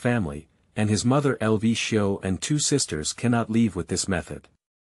implicate his family, and his mother LV Xiu and 2 sisters cannot leave with this method.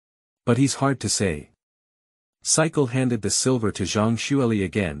 But he's hard to say. Cycle handed the silver to Zhang Xueli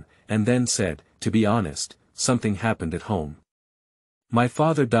again, and then said, "To be honest, something happened at home. My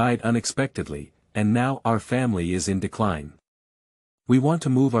father died unexpectedly, and now our family is in decline. We want to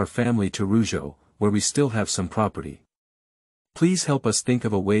move our family to Ruzhou, where we still have some property. Please help us think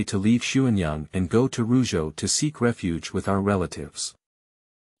of a way to leave Xuanyang and go to Ruzhou to seek refuge with our relatives."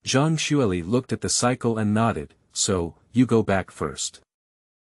 Zhang Xueli looked at the cycle and nodded, "So, you go back first.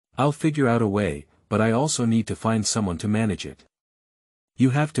 I'll figure out a way, but I also need to find someone to manage it.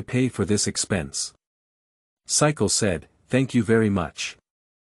 You have to pay for this expense." Cycle said, "Thank you very much.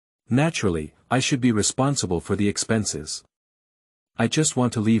 Naturally, I should be responsible for the expenses. I just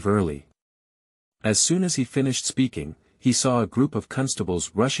want to leave early." As soon as he finished speaking, he saw a group of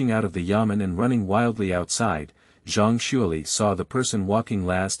constables rushing out of the yamen and running wildly outside. Zhang Xueli saw the person walking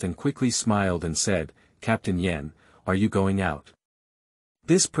last and quickly smiled and said, "Captain Yan, are you going out?"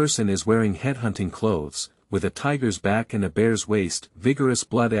 This person is wearing headhunting clothes, with a tiger's back and a bear's waist, vigorous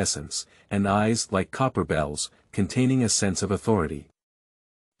blood essence, and eyes like copper bells, containing a sense of authority.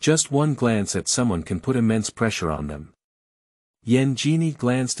 Just one glance at someone can put immense pressure on them. Yan Jini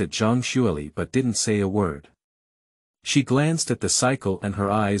glanced at Zhang Xueli but didn't say a word. She glanced at the cycle and her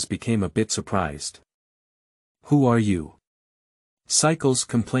eyes became a bit surprised. "Who are you?" Cycles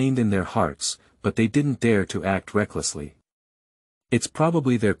complained in their hearts, but they didn't dare to act recklessly. It's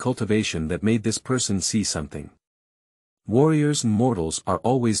probably their cultivation that made this person see something. Warriors and mortals are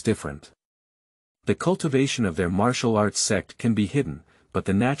always different. The cultivation of their martial arts sect can be hidden, but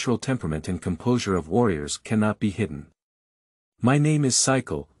the natural temperament and composure of warriors cannot be hidden. "My name is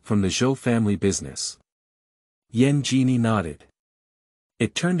Cycle, from the Zhou family business." Yan Jini nodded.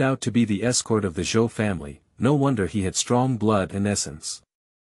 It turned out to be the escort of the Zhou family, no wonder he had strong blood and essence.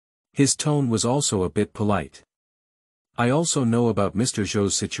 His tone was also a bit polite. "I also know about Mr.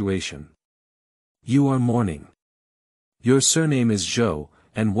 Zhou's situation. You are mourning. Your surname is Zhou,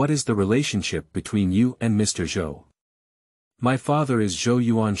 and what is the relationship between you and Mr. Zhou?" "My father is Zhou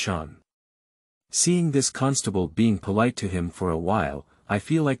Yuanshan." Seeing this constable being polite to him for a while, I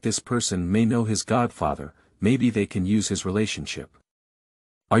feel like this person may know his godfather, maybe they can use his relationship.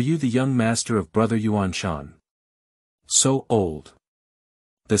 "Are you the young master of brother Yuanshan? So old."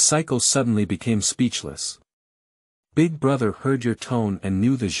 The cycle suddenly became speechless. "Big brother heard your tone and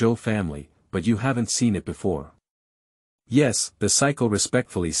knew the Zhou family, but you haven't seen it before." "Yes," the cycle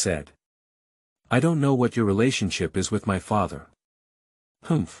respectfully said. "I don't know what your relationship is with my father."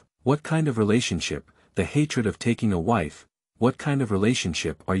 "Humph, what kind of relationship, the hatred of taking a wife, what kind of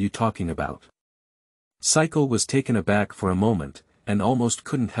relationship are you talking about?" Cycle was taken aback for a moment, and almost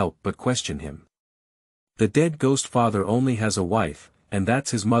couldn't help but question him. "The dead ghost father only has a wife, and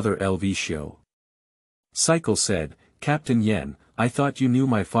that's his mother LV Xiu." Cycle said, "Captain Yan, I thought you knew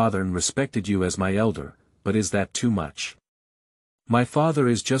my father and respected you as my elder, but is that too much? My father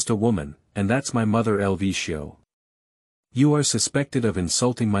is just a woman, and that's my mother LV Xiu. You are suspected of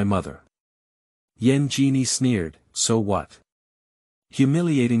insulting my mother." Yan Jini sneered, "So what?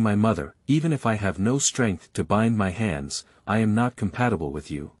 Humiliating my mother, even if I have no strength to bind my hands, I am not compatible with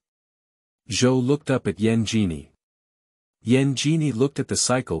you." Zhou looked up at Yan Jini. Yan Jini looked at the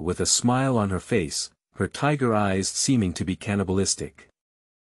cycle with a smile on her face, her tiger eyes seeming to be cannibalistic.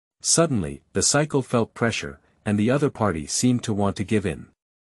 Suddenly, the cycle felt pressure, and the other party seemed to want to give in.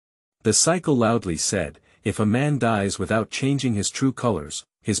 The cycle loudly said, "If a man dies without changing his true colors,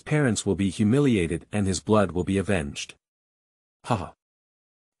 his parents will be humiliated and his blood will be avenged." "Ha ha."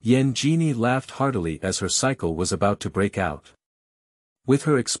 Yan Jini laughed heartily as her cycle was about to break out. With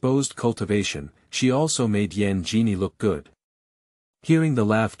her exposed cultivation, she also made Yan Jini look good. Hearing the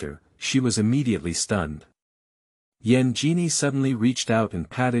laughter, she was immediately stunned. Yan Jini suddenly reached out and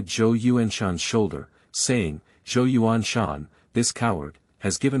patted Zhou Yuanshan's shoulder, saying, "Zhou Yuanshan, this coward,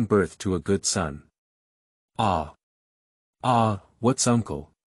 has given birth to a good son." "Ah! Ah, what's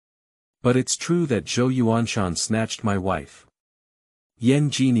uncle? But it's true that Zhou Yuanshan snatched my wife," Yan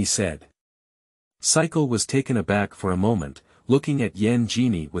Jini said. Cycle was taken aback for a moment, looking at Yan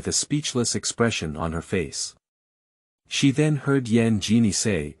Jini with a speechless expression on her face. She then heard Yan Jini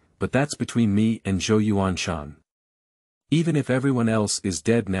say, "But that's between me and Zhou Yuanshan. Even if everyone else is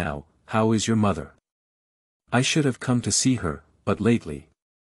dead now, how is your mother? I should have come to see her, but lately."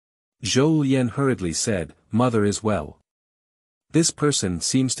 Zhou Yan hurriedly said, "Mother is well. This person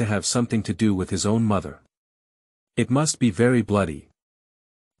seems to have something to do with his own mother. It must be very bloody."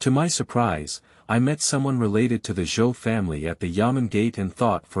 To my surprise, I met someone related to the Zhou family at the Yamen gate and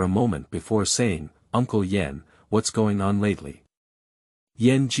thought for a moment before saying, "Uncle Yan, what's going on lately?"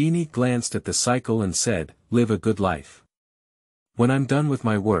 Yan Jini glanced at the cycle and said, "Live a good life. When I'm done with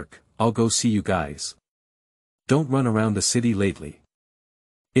my work, I'll go see you guys. Don't run around the city lately.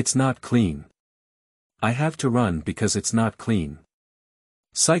 It's not clean." "I have to run because it's not clean."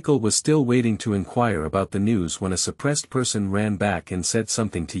 Cycle was still waiting to inquire about the news when a suppressed person ran back and said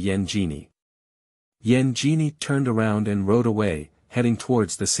something to Yan Jini. Yan Jini turned around and rode away, heading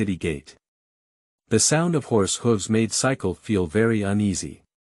towards the city gate. The sound of horse hooves made Cycle feel very uneasy.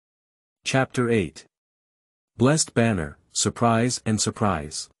 Chapter 8. Blessed Banner, Surprise and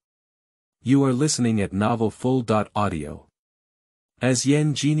Surprise. You are listening at novelfull.audio. As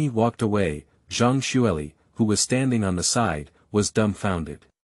Yan Jini walked away, Zhang Xueli, who was standing on the side, was dumbfounded.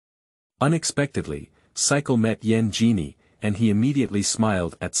 Unexpectedly, Cycle met Yan Jini, and he immediately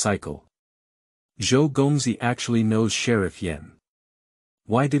smiled at Cycle. "Zhou Gongzi actually knows Sheriff Yan.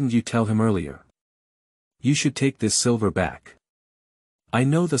 Why didn't you tell him earlier? You should take this silver back. I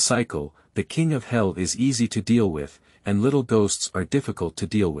know the Cycle, the king of hell is easy to deal with, and little ghosts are difficult to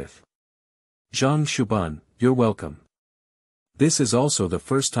deal with. Zhang Shuban, you're welcome. This is also the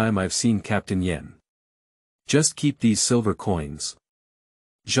first time I've seen Captain Yan. Just keep these silver coins."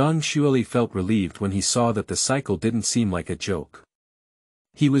 Zhang Xueli felt relieved when he saw that the Cycle didn't seem like a joke.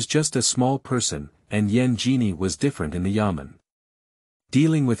 He was just a small person, and Yan Jini was different in the Yamen.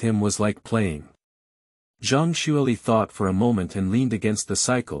 Dealing with him was like playing. Zhang Xueli thought for a moment and leaned against the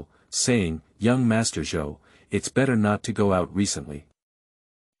Cycle, saying, "Young Master Zhou, it's better not to go out recently.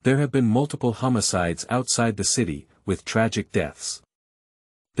 There have been multiple homicides outside the city, with tragic deaths.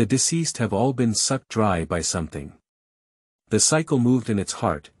 The deceased have all been sucked dry by something." The Cycle moved in its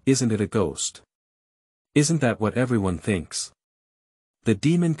heart. Isn't it a ghost? Isn't that what everyone thinks? The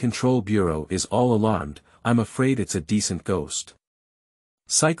Demon Control Bureau is all alarmed. I'm afraid it's a decent ghost.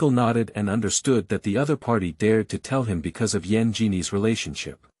 Cycle nodded and understood that the other party dared to tell him because of Yan Jini's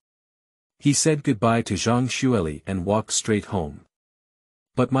relationship. He said goodbye to Zhang Xueli and walked straight home.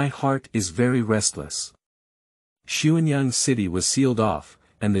 "But my heart is very restless." Xuanyang city was sealed off,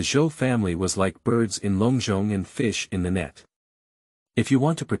 and the Zhou family was like birds in Longzhong and fish in the net. If you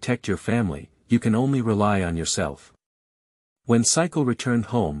want to protect your family, you can only rely on yourself. When Cycle returned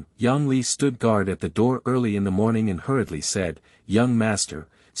home, Yang Li stood guard at the door early in the morning and hurriedly said, "Young master,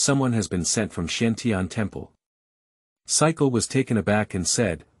 someone has been sent from Shantian Temple." Cycle was taken aback and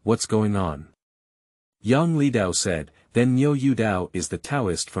said, "What's going on?" Yang Li Dao said, "Then Niu Yu Dao is the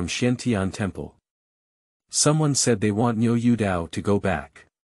Taoist from Shantian Temple. Someone said they want Niu Yu Dao to go back."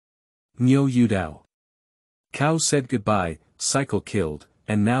 Niu Yu Dao. Cao said goodbye, Cycle killed,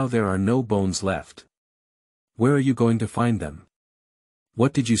 and now there are no bones left. Where are you going to find them?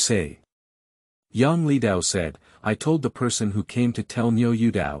 What did you say? Yang Li Dao said, "I told the person who came to tell Niu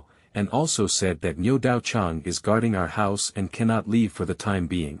Yu Dao, and also said that Niu Dao Chang is guarding our house and cannot leave for the time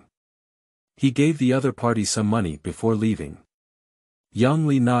being." He gave the other party some money before leaving. Yang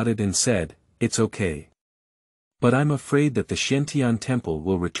Li nodded and said, "It's okay. But I'm afraid that the Shantian Temple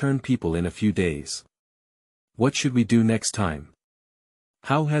will return people in a few days. What should we do next time?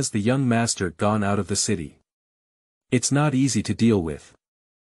 How has the young master gone out of the city? It's not easy to deal with.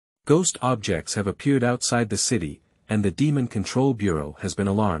 Ghost objects have appeared outside the city, and the Demon Control Bureau has been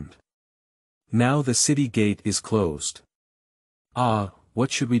alarmed. Now the city gate is closed. Ah,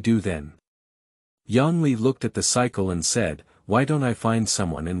 what should we do then?" Yang Li looked at the Cycle and said, "Why don't I find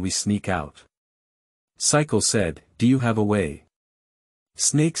someone and we sneak out?" Cycle said, "Do you have a way?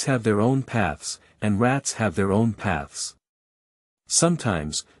 Snakes have their own paths, and rats have their own paths.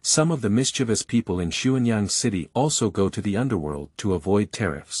 Sometimes, some of the mischievous people in Xuanyang City also go to the underworld to avoid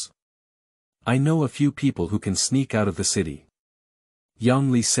tariffs. I know a few people who can sneak out of the city."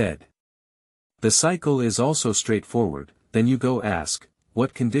 Yang Li said. The Cycle is also straightforward, then you go ask,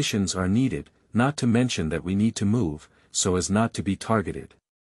 what conditions are needed, not to mention that we need to move, so as not to be targeted.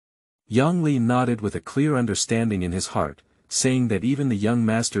 Yang Li nodded with a clear understanding in his heart, saying that even the young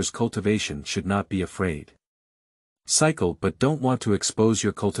master's cultivation should not be afraid. Cycle but don't want to expose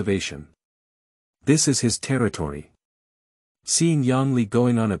your cultivation. This is his territory. Seeing Yang Li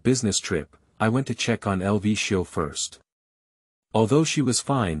going on a business trip, I went to check on LV Xiu first. Although she was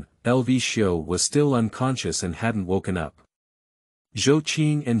fine, LV Xiu was still unconscious and hadn't woken up. Zhou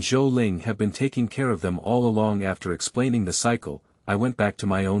Qing and Zhou Ling have been taking care of them all along. After explaining the cycle, I went back to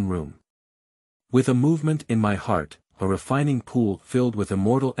my own room. With a movement in my heart, a refining pool filled with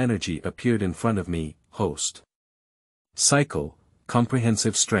immortal energy appeared in front of me, host. Cycle,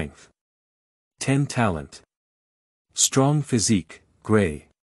 comprehensive strength. 10 talent. Strong physique, gray.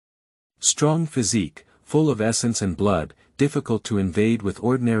 Strong physique, full of essence and blood, difficult to invade with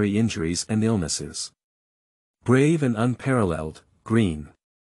ordinary injuries and illnesses. Brave and unparalleled, green.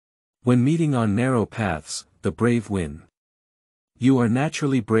 When meeting on narrow paths, the brave win. You are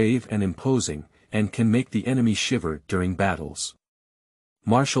naturally brave and imposing, and can make the enemy shiver during battles.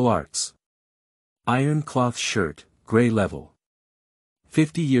 Martial arts. Iron cloth shirt, gray level.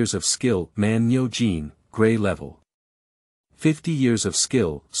 50 years of skill, Man Nyo Jin, gray level. 50 years of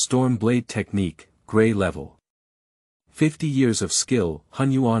skill, Storm Blade Technique, gray level. 50 years of skill,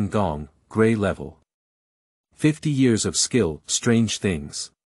 Yuan Gong, gray level. 50 years of skill, Strange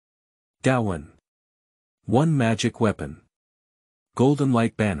Things. Daoists. 1 magic weapon. Golden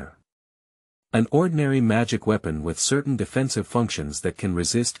Light Banner. An ordinary magic weapon with certain defensive functions that can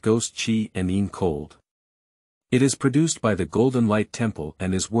resist ghost chi and yin cold. It is produced by the Golden Light Temple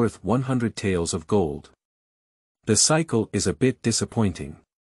and is worth 100 taels of gold. The cycle is a bit disappointing.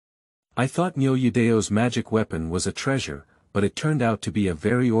 I thought Nyo Yudeo's magic weapon was a treasure, but it turned out to be a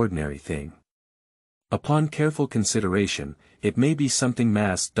very ordinary thing. Upon careful consideration, it may be something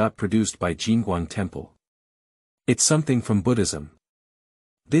mass-produced by Jingguang Temple. It's something from Buddhism.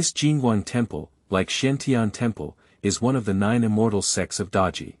 This Jingguang Temple, like Shantian Temple, is one of the 9 immortal sects of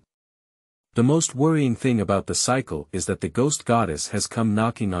Daji. The most worrying thing about the cycle is that the ghost goddess has come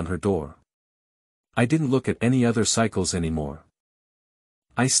knocking on her door. I didn't look at any other cycles anymore.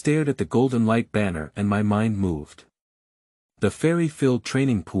 I stared at the golden light banner and my mind moved. The fairy-filled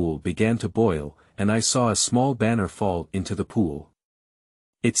training pool began to boil, and I saw a small banner fall into the pool.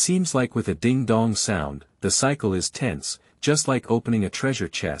 It seems like with a ding-dong sound, the cycle is tense, just like opening a treasure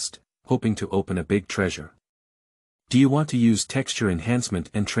chest, hoping to open a big treasure. Do you want to use texture enhancement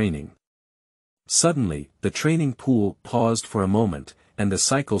and training? Suddenly, the training pool paused for a moment, and the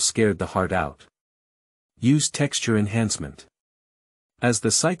cycle scared the heart out. Use texture enhancement. As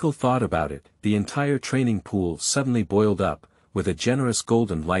the cycle thought about it, the entire training pool suddenly boiled up, with a generous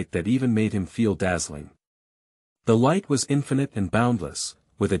golden light that even made him feel dazzling. The light was infinite and boundless,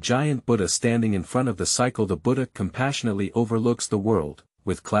 with a giant Buddha standing in front of the cycle. The Buddha compassionately overlooks the world,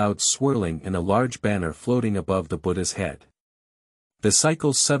 with clouds swirling and a large banner floating above the Buddha's head. The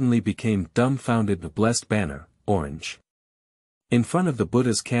cycle suddenly became dumbfounded. The blessed banner, orange. In front of the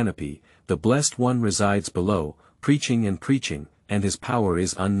Buddha's canopy, the Blessed One resides below, preaching, and his power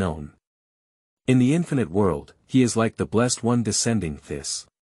is unknown. In the infinite world, he is like the Blessed One descending this.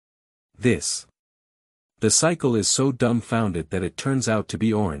 The cycle is so dumbfounded that it turns out to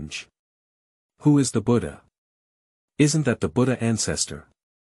be orange. Who is the Buddha? Isn't that the Buddha ancestor?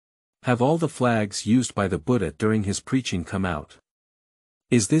 Have all the flags used by the Buddha during his preaching come out?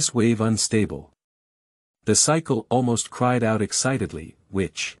 Is this wave unstable? The cycle almost cried out excitedly,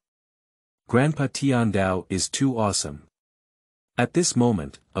 which? Grandpa Tiandao is too awesome. At this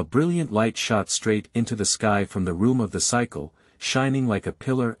moment, a brilliant light shot straight into the sky from the room of the cycle, shining like a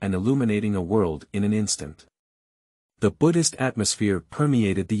pillar and illuminating a world in an instant. The Buddhist atmosphere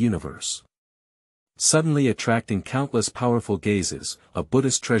permeated the universe. Suddenly attracting countless powerful gazes, a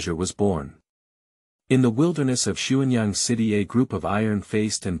Buddhist treasure was born. In the wilderness of Xuanyang City, a group of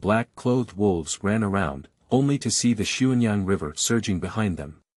iron-faced and black-clothed wolves ran around, only to see the Xuanyang River surging behind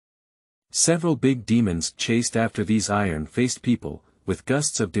them. Several big demons chased after these iron-faced people, with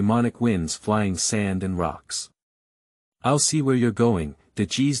gusts of demonic winds flying sand and rocks. I'll see where you're going, the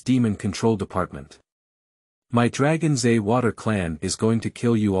G's Demon Control Department. My Dragon Zay Water clan is going to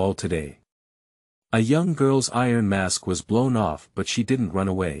kill you all today. A young girl's iron mask was blown off, but she didn't run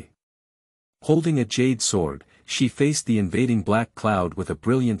away. Holding a jade sword, she faced the invading black cloud with a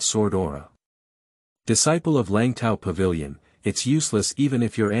brilliant sword aura. Disciple of Langtao Pavilion, it's useless even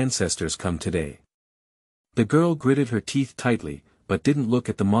if your ancestors come today. The girl gritted her teeth tightly, but didn't look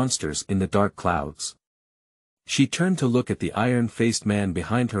at the monsters in the dark clouds. She turned to look at the iron-faced man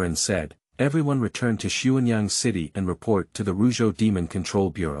behind her and said, everyone return to Xuanyang City and report to the Ruzhou Demon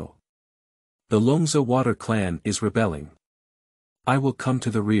Control Bureau. The Longzhou Water Clan is rebelling. I will come to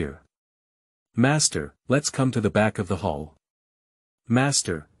the rear. Master, let's come to the back of the hall.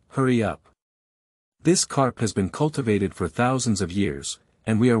 Master, hurry up. This carp has been cultivated for thousands of years,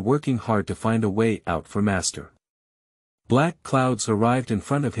 and we are working hard to find a way out for Master. Black clouds arrived in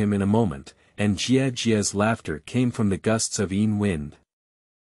front of him in a moment, and Jie Jie's laughter came from the gusts of Yin wind.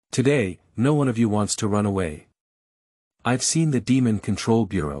 Today, no one of you wants to run away. I've seen the Demon Control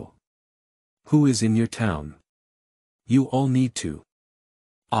Bureau. Who is in your town? You all need to.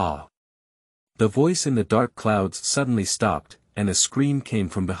 Ah. The voice in the dark clouds suddenly stopped, and a scream came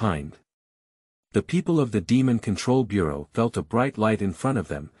from behind. The people of the Demon Control Bureau felt a bright light in front of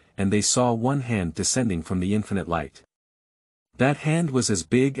them, and they saw one hand descending from the infinite light. That hand was as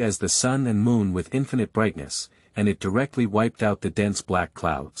big as the sun and moon with infinite brightness, and it directly wiped out the dense black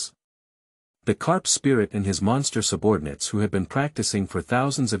clouds. The carp spirit and his monster subordinates who had been practicing for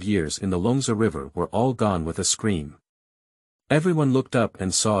thousands of years in the Longzhou River were all gone with a scream. Everyone looked up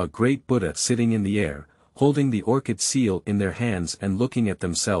and saw a great Buddha sitting in the air, holding the orchid seal in their hands and looking at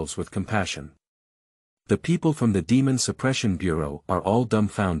themselves with compassion. The people from the Demon Suppression Bureau are all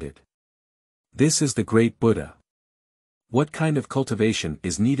dumbfounded. This is the great Buddha. What kind of cultivation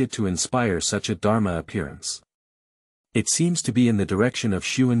is needed to inspire such a Dharma appearance? It seems to be in the direction of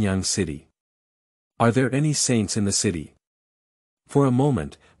Xuanyang City. Are there any saints in the city? For a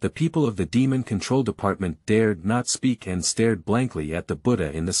moment, the people of the Demon Control Department dared not speak and stared blankly at the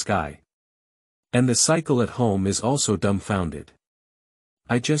Buddha in the sky. And the cycle at home is also dumbfounded.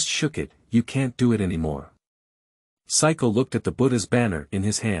 I just shook it, you can't do it anymore. Cycle looked at the Buddha's banner in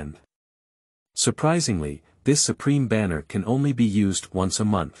his hand. Surprisingly, this supreme banner can only be used once a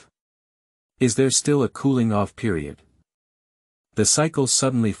month. Is there still a cooling off period? The cycle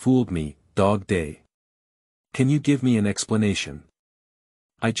suddenly fooled me, dog day. Can you give me an explanation?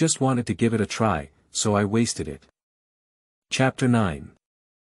 I just wanted to give it a try, so I wasted it. Chapter 9.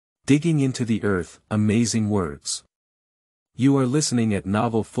 Digging into the Earth, Amazing Words. You are listening at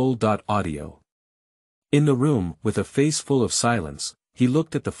novelfull.audio. In the room, with a face full of silence, he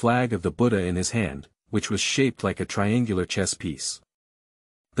looked at the flag of the Buddha in his hand, which was shaped like a triangular chess piece.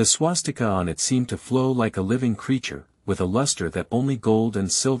 The swastika on it seemed to flow like a living creature, with a luster that only gold and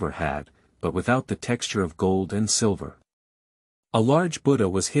silver had, but without the texture of gold and silver. A large Buddha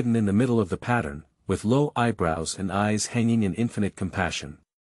was hidden in the middle of the pattern, with low eyebrows and eyes hanging in infinite compassion.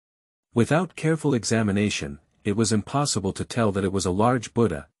 Without careful examination, it was impossible to tell that it was a large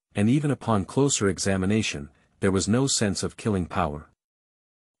Buddha, and even upon closer examination, there was no sense of killing power.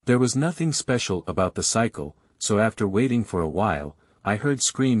 There was nothing special about the cycle, so after waiting for a while, I heard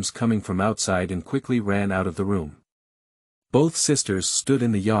screams coming from outside and quickly ran out of the room. Both sisters stood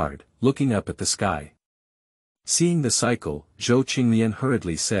in the yard, looking up at the sky. Seeing the cycle, Zhou Qinglian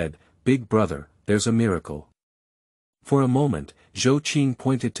hurriedly said, "Big brother, there's a miracle." For a moment, Zhou Qing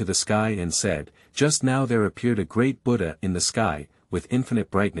pointed to the sky and said, "Just now there appeared a great Buddha in the sky, with infinite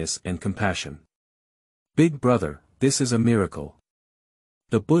brightness and compassion. Big brother, this is a miracle.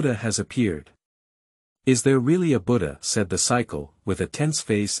 The Buddha has appeared." "Is there really a Buddha?" said the cycle, with a tense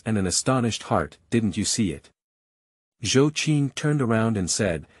face and an astonished heart. "Didn't you see it?" Zhou Qing turned around and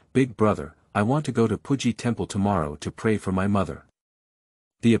said, "Big brother, I want to go to Puji Temple tomorrow to pray for my mother.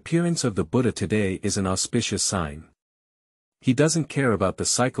 The appearance of the Buddha today is an auspicious sign. He doesn't care about the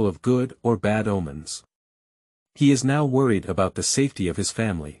cycle of good or bad omens. He is now worried about the safety of his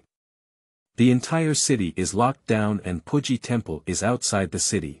family. The entire city is locked down and Puji Temple is outside the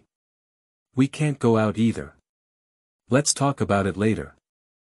city. We can't go out either. Let's talk about it later."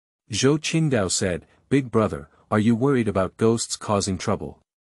 Zhou Qingdao said, "Big brother, are you worried about ghosts causing trouble?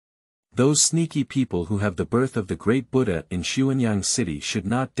 Those sneaky people who have the birth of the great Buddha in Xuanyang City should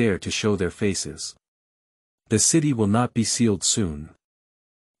not dare to show their faces. The city will not be sealed soon.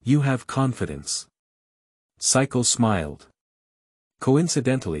 You have confidence." Cycle smiled.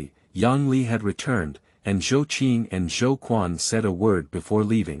 Coincidentally, Yang Li had returned, and Zhou Qing and Zhou Quan said a word before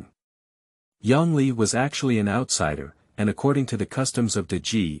leaving. Yang Li was actually an outsider, and according to the customs of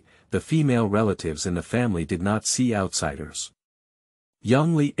Deji, the female relatives in the family did not see outsiders.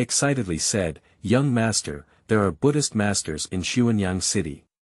 Yang Li excitedly said, "Young master, there are Buddhist masters in Xuanyang City."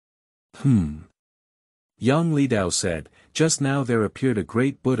 Yang Li Dao said, "Just now there appeared a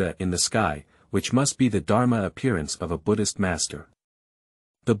great Buddha in the sky, which must be the Dharma appearance of a Buddhist master.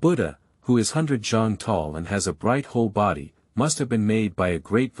 The Buddha, who is 100 zhang tall and has a bright whole body, must have been made by a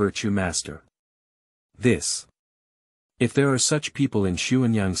great virtue master. If there are such people in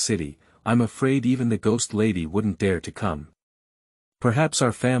Xuanyang City, I'm afraid even the ghost lady wouldn't dare to come." Perhaps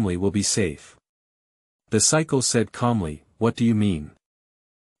our family will be safe. The cycle said calmly, what do you mean?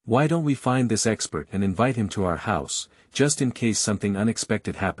 Why don't we find this expert and invite him to our house, just in case something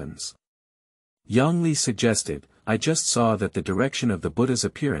unexpected happens? Yang Li suggested, I just saw that the direction of the Buddha's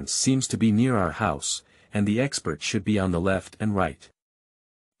appearance seems to be near our house, and the expert should be on the left and right.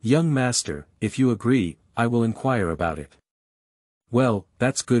 Young master, if you agree, I will inquire about it. Well,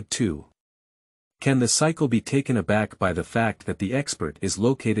 that's good too. Can the cycle be taken aback by the fact that the expert is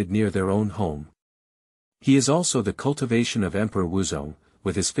located near their own home? He is also the cultivation of Emperor Wuzong,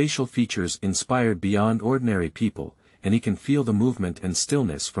 with his facial features inspired beyond ordinary people, and he can feel the movement and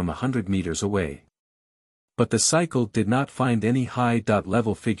stillness from 100 meters away. But the cycle did not find any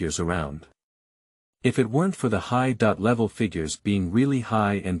high-level figures around. If it weren't for the high-level figures being really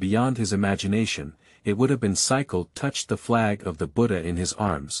high and beyond his imagination, it would have been cycle touched the flag of the Buddha in his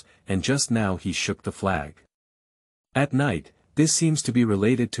arms, and just now he shook the flag. At night, this seems to be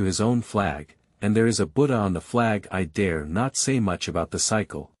related to his own flag, and there is a Buddha on the flag. I dare not say much about the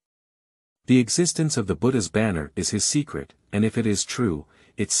cycle. The existence of the Buddha's banner is his secret, and if it is true,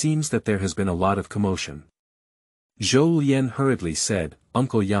 it seems that there has been a lot of commotion. Zhou Lian hurriedly said,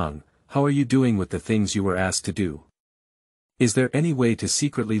 Uncle Yang, how are you doing with the things you were asked to do? Is there any way to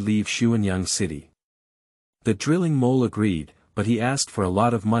secretly leave Xuanyang City? The drilling mole agreed, but he asked for a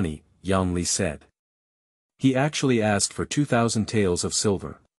lot of money, Yang Li said. He actually asked for 2,000 taels of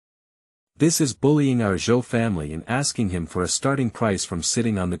silver. This is bullying our Zhou family and asking him for a starting price from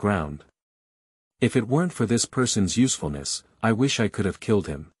sitting on the ground. If it weren't for this person's usefulness, I wish I could have killed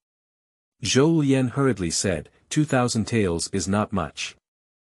him. Zhou Lian hurriedly said, 2,000 taels is not much.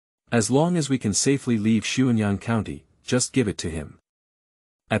 As long as we can safely leave Xuanyang County, just give it to him.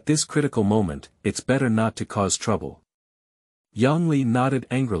 At this critical moment, it's better not to cause trouble. Yang Li nodded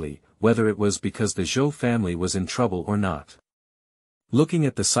angrily, whether it was because the Zhou family was in trouble or not. Looking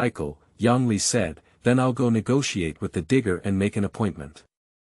at the cycle, Yang Li said, then I'll go negotiate with the digger and make an appointment.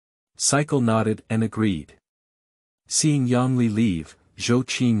 Cycle nodded and agreed. Seeing Yang Li leave, Zhou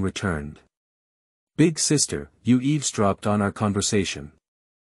Qing returned. Big sister, you eavesdropped on our conversation.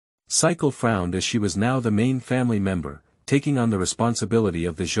 Cycle frowned as she was now the main family member, taking on the responsibility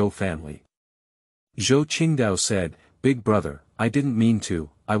of the Zhou family. Zhou Qingdao said, Big brother, I didn't mean to,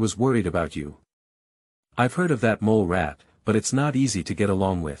 I was worried about you. I've heard of that mole rat, but it's not easy to get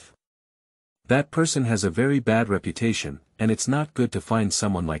along with. That person has a very bad reputation, and it's not good to find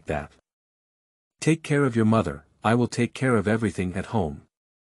someone like that. Take care of your mother, I will take care of everything at home.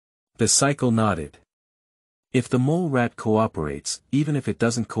 The cycle nodded. If the mole rat cooperates, even if it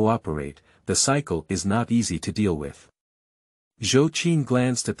doesn't cooperate, the cycle is not easy to deal with. Zhou Qin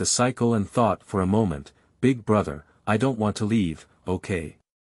glanced at the cycle and thought for a moment, Big brother, I don't want to leave, okay?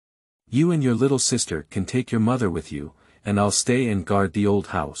 You and your little sister can take your mother with you, and I'll stay and guard the old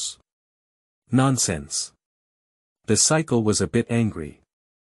house. Nonsense. The cycle was a bit angry.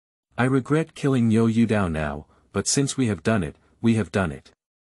 I regret killing Niu Yudao now, but since we have done it, we have done it.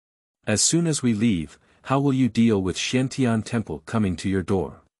 As soon as we leave, how will you deal with Xiantian Temple coming to your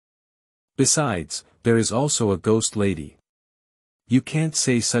door? Besides, there is also a ghost lady. You can't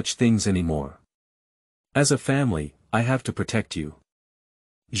say such things anymore. As a family, I have to protect you.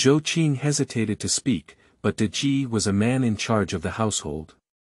 Zhou Qin hesitated to speak, but De Ji was a man in charge of the household.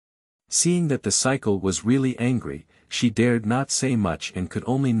 Seeing that the cycle was really angry, she dared not say much and could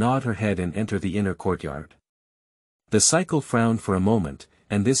only nod her head and enter the inner courtyard. The cycle frowned for a moment,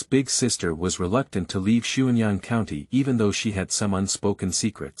 and this big sister was reluctant to leave Xuanyang County even though she had some unspoken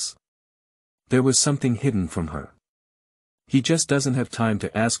secrets. There was something hidden from her. He just doesn't have time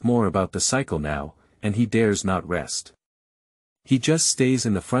to ask more about the cycle now, and he dares not rest. He just stays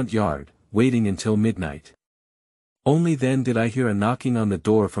in the front yard, waiting until midnight. Only then did I hear a knocking on the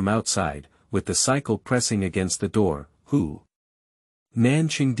door from outside, with the cycle pressing against the door. Who?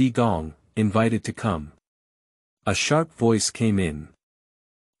 Nanqing Di Gong, invited to come. A sharp voice came in.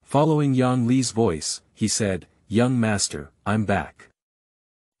 Following Yang Li's voice, he said, Young master, I'm back.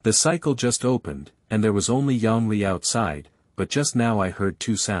 The cycle just opened, and there was only Yang Li outside, but just now I heard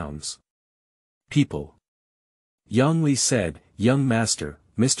two sounds. People. Yang Li said, Young master,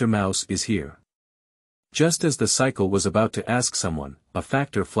 Mr. Mouse is here. Just as the cycle was about to ask someone, a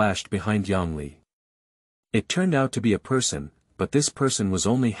factor flashed behind Yang Li. It turned out to be a person, but this person was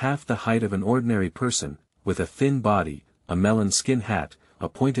only half the height of an ordinary person, with a thin body, a melon skin hat, a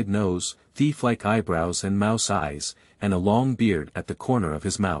pointed nose, thief-like eyebrows and mouse eyes, and a long beard at the corner of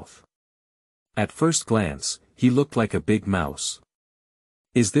his mouth. At first glance, he looked like a big mouse.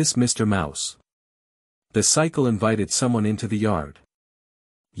 Is this Mr. Mouse? The cycle invited someone into the yard.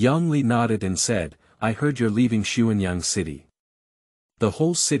 Yang Li nodded and said, I heard you're leaving Xuanyang City. The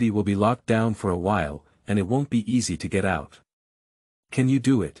whole city will be locked down for a while, and it won't be easy to get out. Can you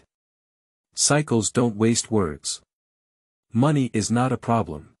do it? Cycles don't waste words. Money is not a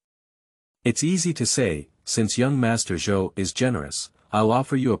problem. It's easy to say, since young Master Zhou is generous, I'll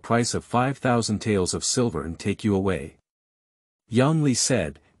offer you a price of 5,000 taels of silver and take you away. Yang Li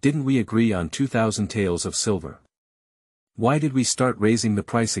said, didn't we agree on 2,000 taels of silver? Why did we start raising the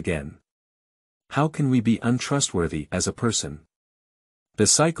price again? How can we be untrustworthy as a person? The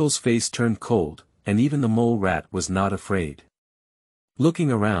cycle's face turned cold, and even the mole rat was not afraid.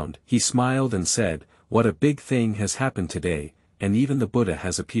 Looking around, he smiled and said, what a big thing has happened today, and even the Buddha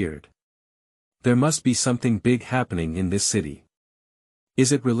has appeared. There must be something big happening in this city.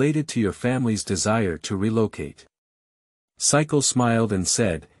 Is it related to your family's desire to relocate? Cycle smiled and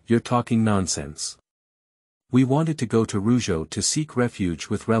said, you're talking nonsense. We wanted to go to Ruzhou to seek refuge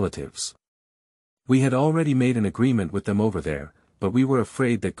with relatives. We had already made an agreement with them over there, but we were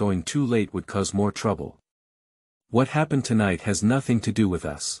afraid that going too late would cause more trouble. What happened tonight has nothing to do with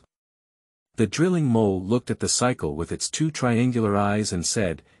us. The drilling mole looked at the cycle with its two triangular eyes and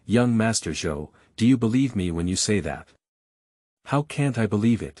said, young Master Zhou, do you believe me when you say that? How can't I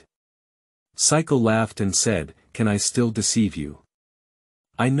believe it? Cycle laughed and said, can I still deceive you?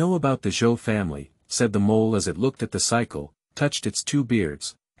 I know about the Zhou family, said the mole as it looked at the cycle, touched its two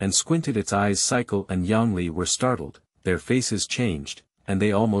beards, and squinted its eyes. Cycle and Yang Li were startled, their faces changed, and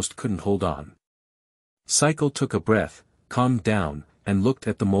they almost couldn't hold on. Cycle took a breath, calmed down, and looked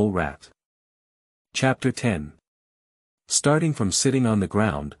at the mole rat. Chapter 10. Starting from sitting on the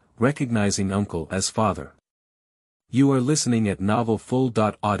ground, recognizing uncle as father. You are listening at Novel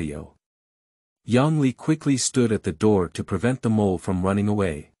Full.audio. Yang Li quickly stood at the door to prevent the mole from running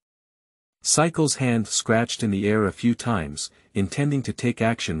away. Cycle's hand scratched in the air a few times, intending to take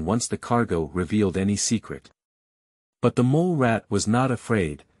action once the cargo revealed any secret. But the mole rat was not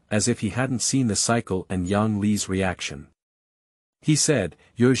afraid, as if he hadn't seen the cycle and Yang Li's reaction. He said,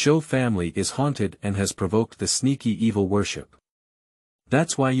 your Zhou family is haunted and has provoked the sneaky evil worship.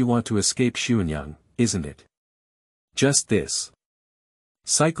 That's why you want to escape Xuanyang, isn't it? Just this.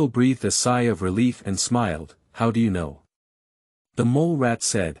 Cycle breathed a sigh of relief and smiled, how do you know? The mole rat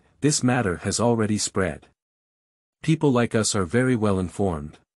said, this matter has already spread. People like us are very well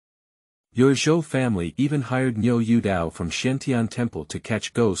informed. Your Zhou family even hired Niu Yudao from Shantian Temple to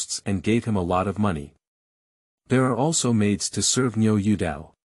catch ghosts and gave him a lot of money. There are also maids to serve Niu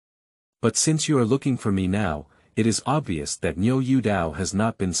Yudao. But since you are looking for me now, it is obvious that Niu Yudao has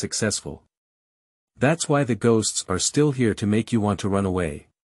not been successful. That's why the ghosts are still here to make you want to run away.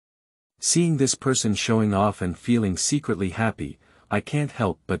 Seeing this person showing off and feeling secretly happy, I can't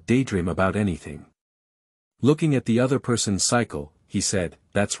help but daydream about anything. Looking at the other person's cycle, he said,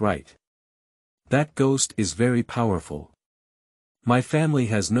 that's right. That ghost is very powerful. My family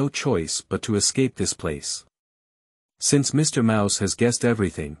has no choice but to escape this place. Since Mr. Mouse has guessed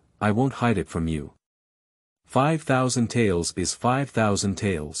everything, I won't hide it from you. 5,000 taels is 5,000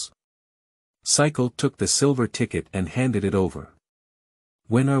 taels. Cycle took the silver ticket and handed it over.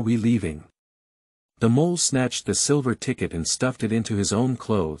 When are we leaving? The mole snatched the silver ticket and stuffed it into his own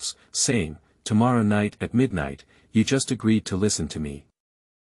clothes, saying, tomorrow night at midnight, you just agreed to listen to me.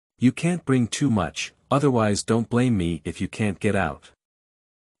 You can't bring too much, otherwise don't blame me if you can't get out.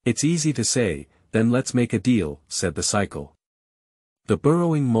 It's easy to say, then let's make a deal, said the cycle. The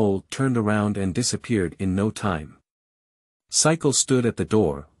burrowing mole turned around and disappeared in no time. Cycle stood at the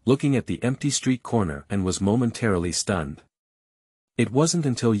door, looking at the empty street corner and was momentarily stunned. It wasn't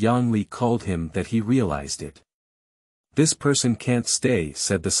until Yang Li called him that he realized it. This person can't stay,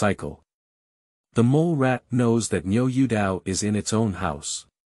 said the cycle. The mole rat knows that Niu Yudao is in its own house.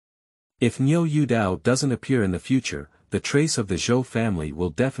 If Niu Yudao doesn't appear in the future, the trace of the Zhou family will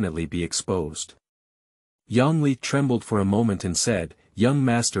definitely be exposed. Yang Li trembled for a moment and said, young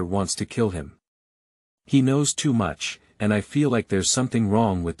master wants to kill him. He knows too much, and I feel like there's something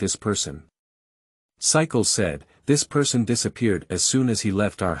wrong with this person. Cycle said, this person disappeared as soon as he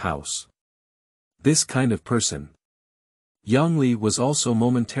left our house. This kind of person. Yang Li was also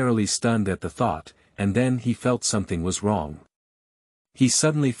momentarily stunned at the thought, and then he felt something was wrong. He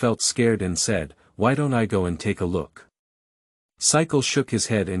suddenly felt scared and said, why don't I go and take a look? Cycle shook his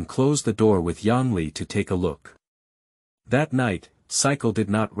head and closed the door with Yang Li to take a look. That night, Cycle did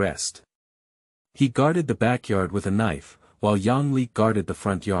not rest. He guarded the backyard with a knife, while Yang Li guarded the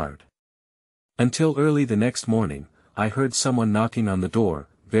front yard. Until early the next morning, I heard someone knocking on the door,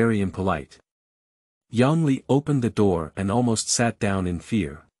 very impolite. Yang Li opened the door and almost sat down in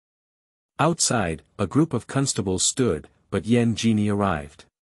fear. Outside, a group of constables stood, but Yan Genie arrived.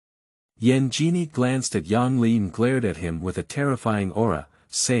 Yan Genie glanced at Yang Li and glared at him with a terrifying aura,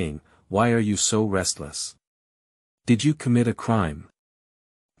 saying, "Why are you so restless? Did you commit a crime?"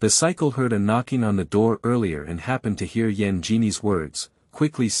 The cycle heard a knocking on the door earlier and happened to hear Yan Genie's words,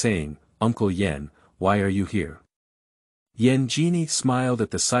 quickly saying, "Uncle Yan, why are you here?" Yan Genie smiled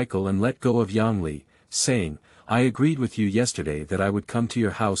at the cycle and let go of Yang Li, saying, "I agreed with you yesterday that I would come to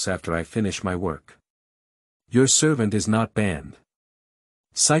your house after I finish my work. Your servant is not banned."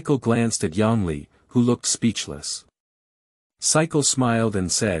 Cycle glanced at Yang Li, who looked speechless. Cycle smiled and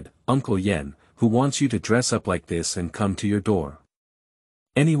said, "Uncle Yan, who wants you to dress up like this and come to your door?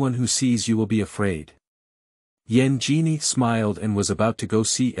 Anyone who sees you will be afraid." Yan Genie smiled and was about to go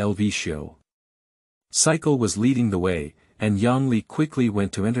see Horseshoe. Cycle was leading the way, and Yang Li quickly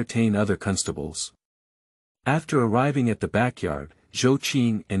went to entertain other constables. After arriving at the backyard, Zhou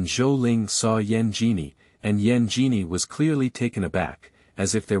Qing and Zhou Ling saw Yan Genie, and Yan Genie was clearly taken aback,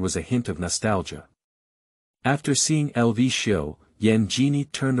 as if there was a hint of nostalgia. After seeing Horseshoe, Yan Genie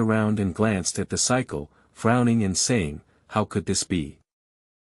turned around and glanced at the cycle, frowning and saying, "How could this be?"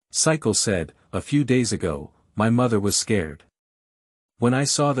 Cycle said, "A few days ago, my mother was scared. When I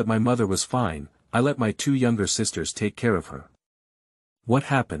saw that my mother was fine, I let my two younger sisters take care of her." What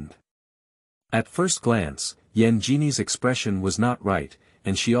happened? At first glance, Yan Genie's expression was not right,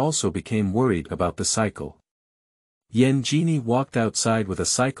 and she also became worried about the cycle. Yan Genie walked outside with a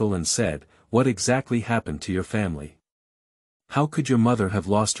cycle and said, "What exactly happened to your family? How could your mother have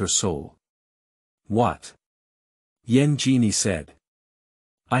lost her soul?" "What?" Yan Genie said.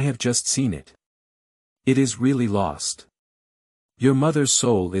 "I have just seen it. It is really lost. Your mother's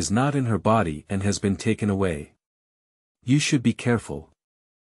soul is not in her body and has been taken away. You should be careful.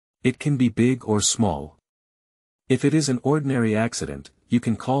 It can be big or small. If it is an ordinary accident, you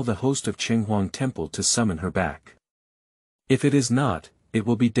can call the host of Qinghuang Temple to summon her back. If it is not, it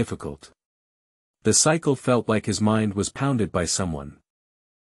will be difficult." The cycle felt like his mind was pounded by someone.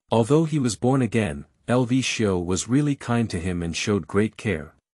 Although he was born again, Horseshoe was really kind to him and showed great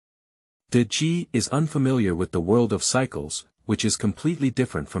care. De Ji is unfamiliar with the world of cycles, which is completely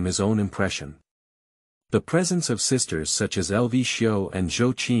different from his own impression. The presence of sisters such as Horseshoe and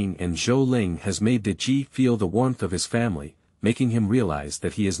Zhou Qing and Zhou Ling has made De Ji feel the warmth of his family, making him realize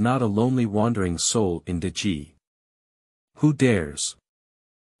that he is not a lonely wandering soul in De Ji. Who dares?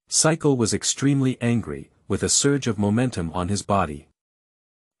 Cycle was extremely angry, with a surge of momentum on his body.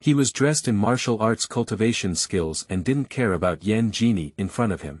 He was dressed in martial arts cultivation skills and didn't care about Yan Genie in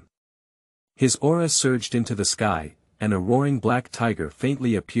front of him. His aura surged into the sky, and a roaring black tiger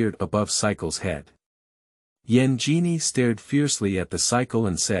faintly appeared above Cycle's head. Yan Genie stared fiercely at the cycle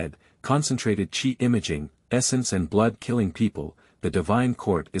and said, "Concentrated chi imaging, essence and blood killing people, the divine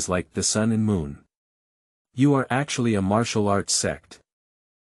court is like the sun and moon. You are actually a martial arts sect."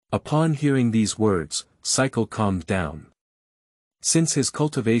 Upon hearing these words, Cycle calmed down. Since his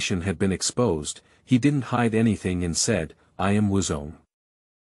cultivation had been exposed, he didn't hide anything and said, "I am Wuzong.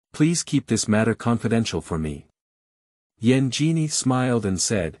 Please keep this matter confidential for me." Yan Genie smiled and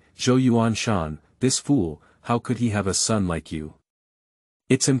said, "Zhou Yuan Shan, this fool, how could he have a son like you?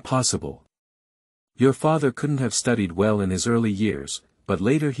 It's impossible. Your father couldn't have studied well in his early years, but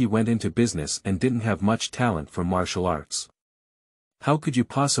later he went into business and didn't have much talent for martial arts. How could you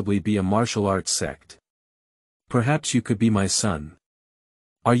possibly be a martial arts sect? Perhaps you could be my son.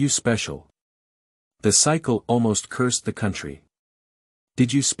 Are you special?" The cycle almost cursed the country.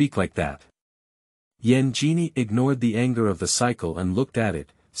 "Did you speak like that?" Yan Genie ignored the anger of the cycle and looked at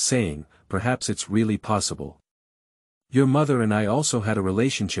it, saying, "Perhaps it's really possible. Your mother and I also had a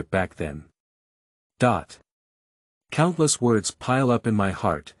relationship back then. Countless words pile up in my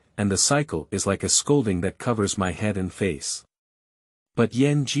heart, and the cycle is like a scolding that covers my head and face." But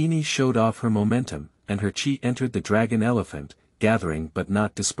Yan Genie showed off her momentum, and her chi entered the dragon elephant, gathering but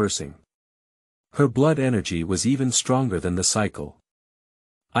not dispersing. Her blood energy was even stronger than the cycle.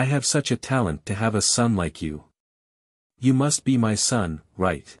 "I have such a talent to have a son like you. You must be my son,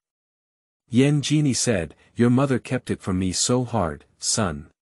 right?" Yan Genie said, "Your mother kept it from me so hard,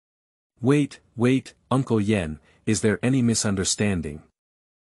 son." Wait, Uncle Yan, is there any misunderstanding?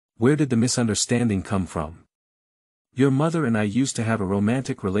 Where did the misunderstanding come from? Your mother and I used to have a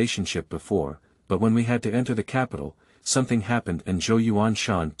romantic relationship before, but when we had to enter the capital, something happened and Zhou Yuan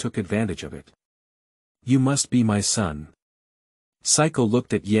Shan took advantage of it. You must be my son. Cycle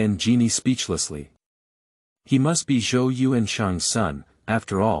looked at Yan Genie speechlessly. He must be Zhou Yuanshan's son,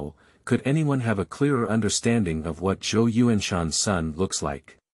 after all. Could anyone have a clearer understanding of what Zhou Yuanshan's son looks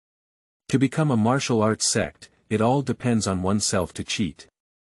like? To become a martial arts sect, it all depends on oneself to cheat.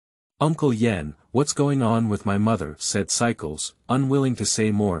 Uncle Yen, what's going on with my mother? Said Cycles, unwilling to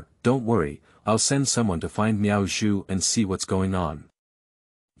say more. Don't worry, I'll send someone to find Miao Zhu and see what's going on.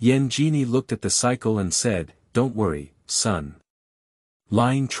 Yen Genie looked at the cycle and said, don't worry, son.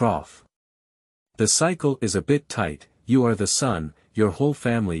 Lying trough. The cycle is a bit tight, you are the son, your whole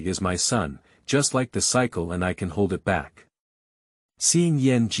family is my son, just like the cycle, and I can hold it back. Seeing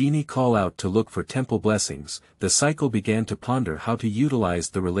Yen Genie call out to look for temple blessings, the cycle began to ponder how to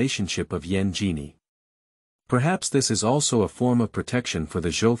utilize the relationship of Yen Genie. Perhaps this is also a form of protection for the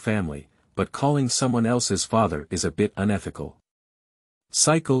Zhou family, but calling someone else's father is a bit unethical.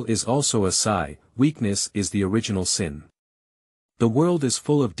 Cycle is also a sigh, weakness is the original sin. The world is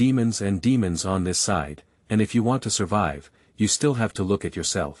full of demons and demons on this side, and if you want to survive, you still have to look at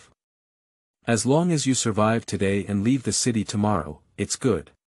yourself. As long as you survive today and leave the city tomorrow, it's good.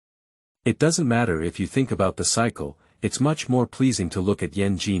 It doesn't matter if you think about the cycle, it's much more pleasing to look at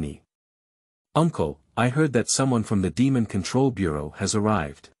Yen Genie. Uncle, I heard that someone from the Demon Control Bureau has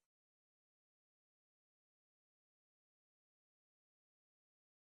arrived.